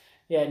to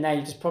now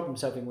you're just problem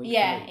solving week.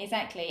 Yeah,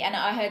 exactly. And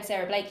I heard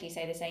Sarah Blakely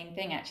say the same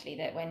thing actually,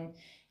 that when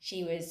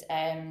she was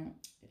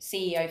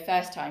CEO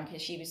first time,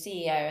 because she was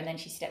CEO and then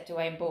she stepped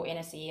away and brought in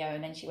a CEO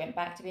and then she went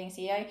back to being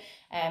CEO,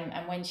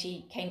 and when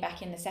she came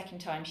back in the second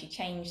time, she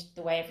changed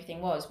the way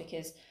everything was,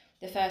 because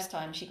the first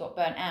time she got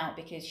burnt out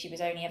because she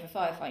was only ever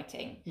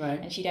firefighting,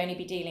 and she'd only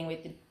be dealing with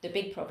the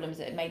big problems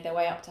that had made their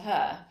way up to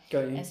her.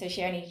 Got you. And so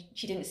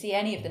she didn't see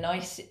any of the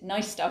nice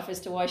stuff as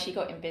to why she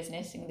got in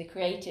business and the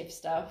creative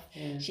stuff.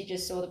 Yeah. She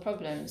just saw the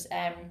problems.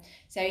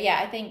 So yeah,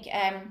 I think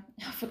I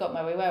forgot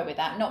where we were with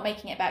that. Not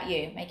making it about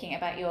you, making it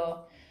about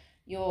your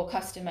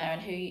customer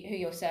and who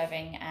you're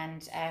serving,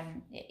 and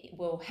it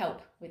will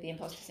help with the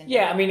imposter syndrome.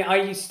 Yeah, I mean,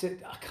 I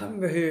can't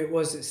remember who it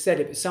was that said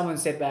it, but someone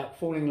said about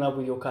falling in love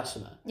with your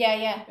customer.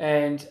 Yeah.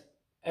 And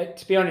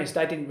to be honest,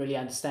 I didn't really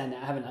understand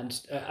that.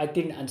 I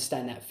didn't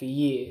understand that for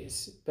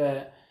years.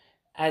 But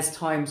as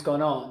time's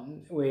gone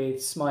on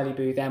with Smiley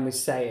Booth and with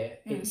Say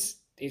It,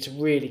 it's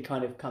really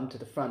kind of come to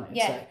the front.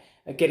 It's like,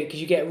 I get it, because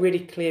you get a really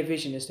clear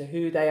vision as to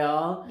who they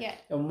are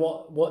and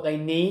what they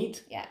need.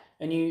 Yeah.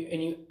 And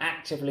you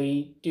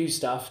actively do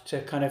stuff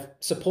to kind of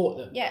support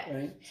them. Yeah.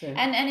 Right. So.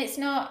 And it's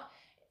not,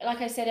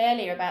 like I said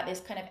earlier, about this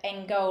kind of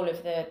end goal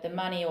of the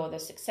money or the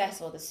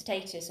success or the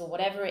status or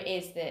whatever it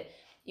is that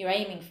you're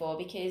aiming for,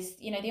 because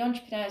the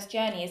entrepreneur's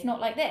journey is not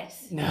like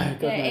this. No,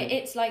 God, no.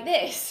 It's like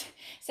this.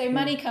 So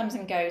money comes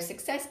and goes,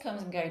 success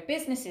comes and goes,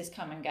 businesses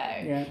come and go,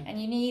 and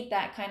you need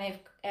that kind of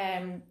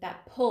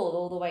that pull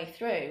all the way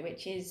through,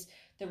 which is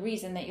the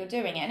reason that you're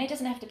doing it. And it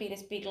doesn't have to be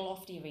this big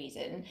lofty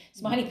reason.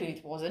 Smiley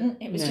Booth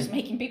wasn't. It was just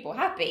making people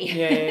happy.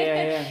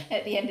 Yeah.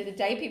 At the end of the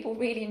day, people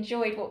really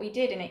enjoyed what we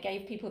did, and it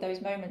gave people those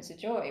moments of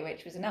joy,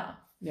 which was enough.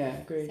 Yeah,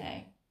 agreed. So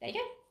there you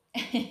go.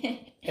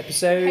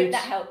 Episode. Hope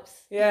that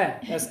helps. Yeah,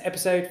 that's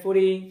episode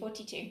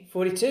 42.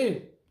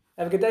 42.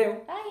 Have a good day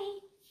all.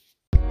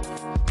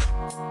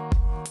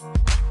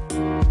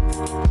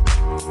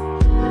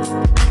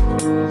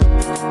 Bye.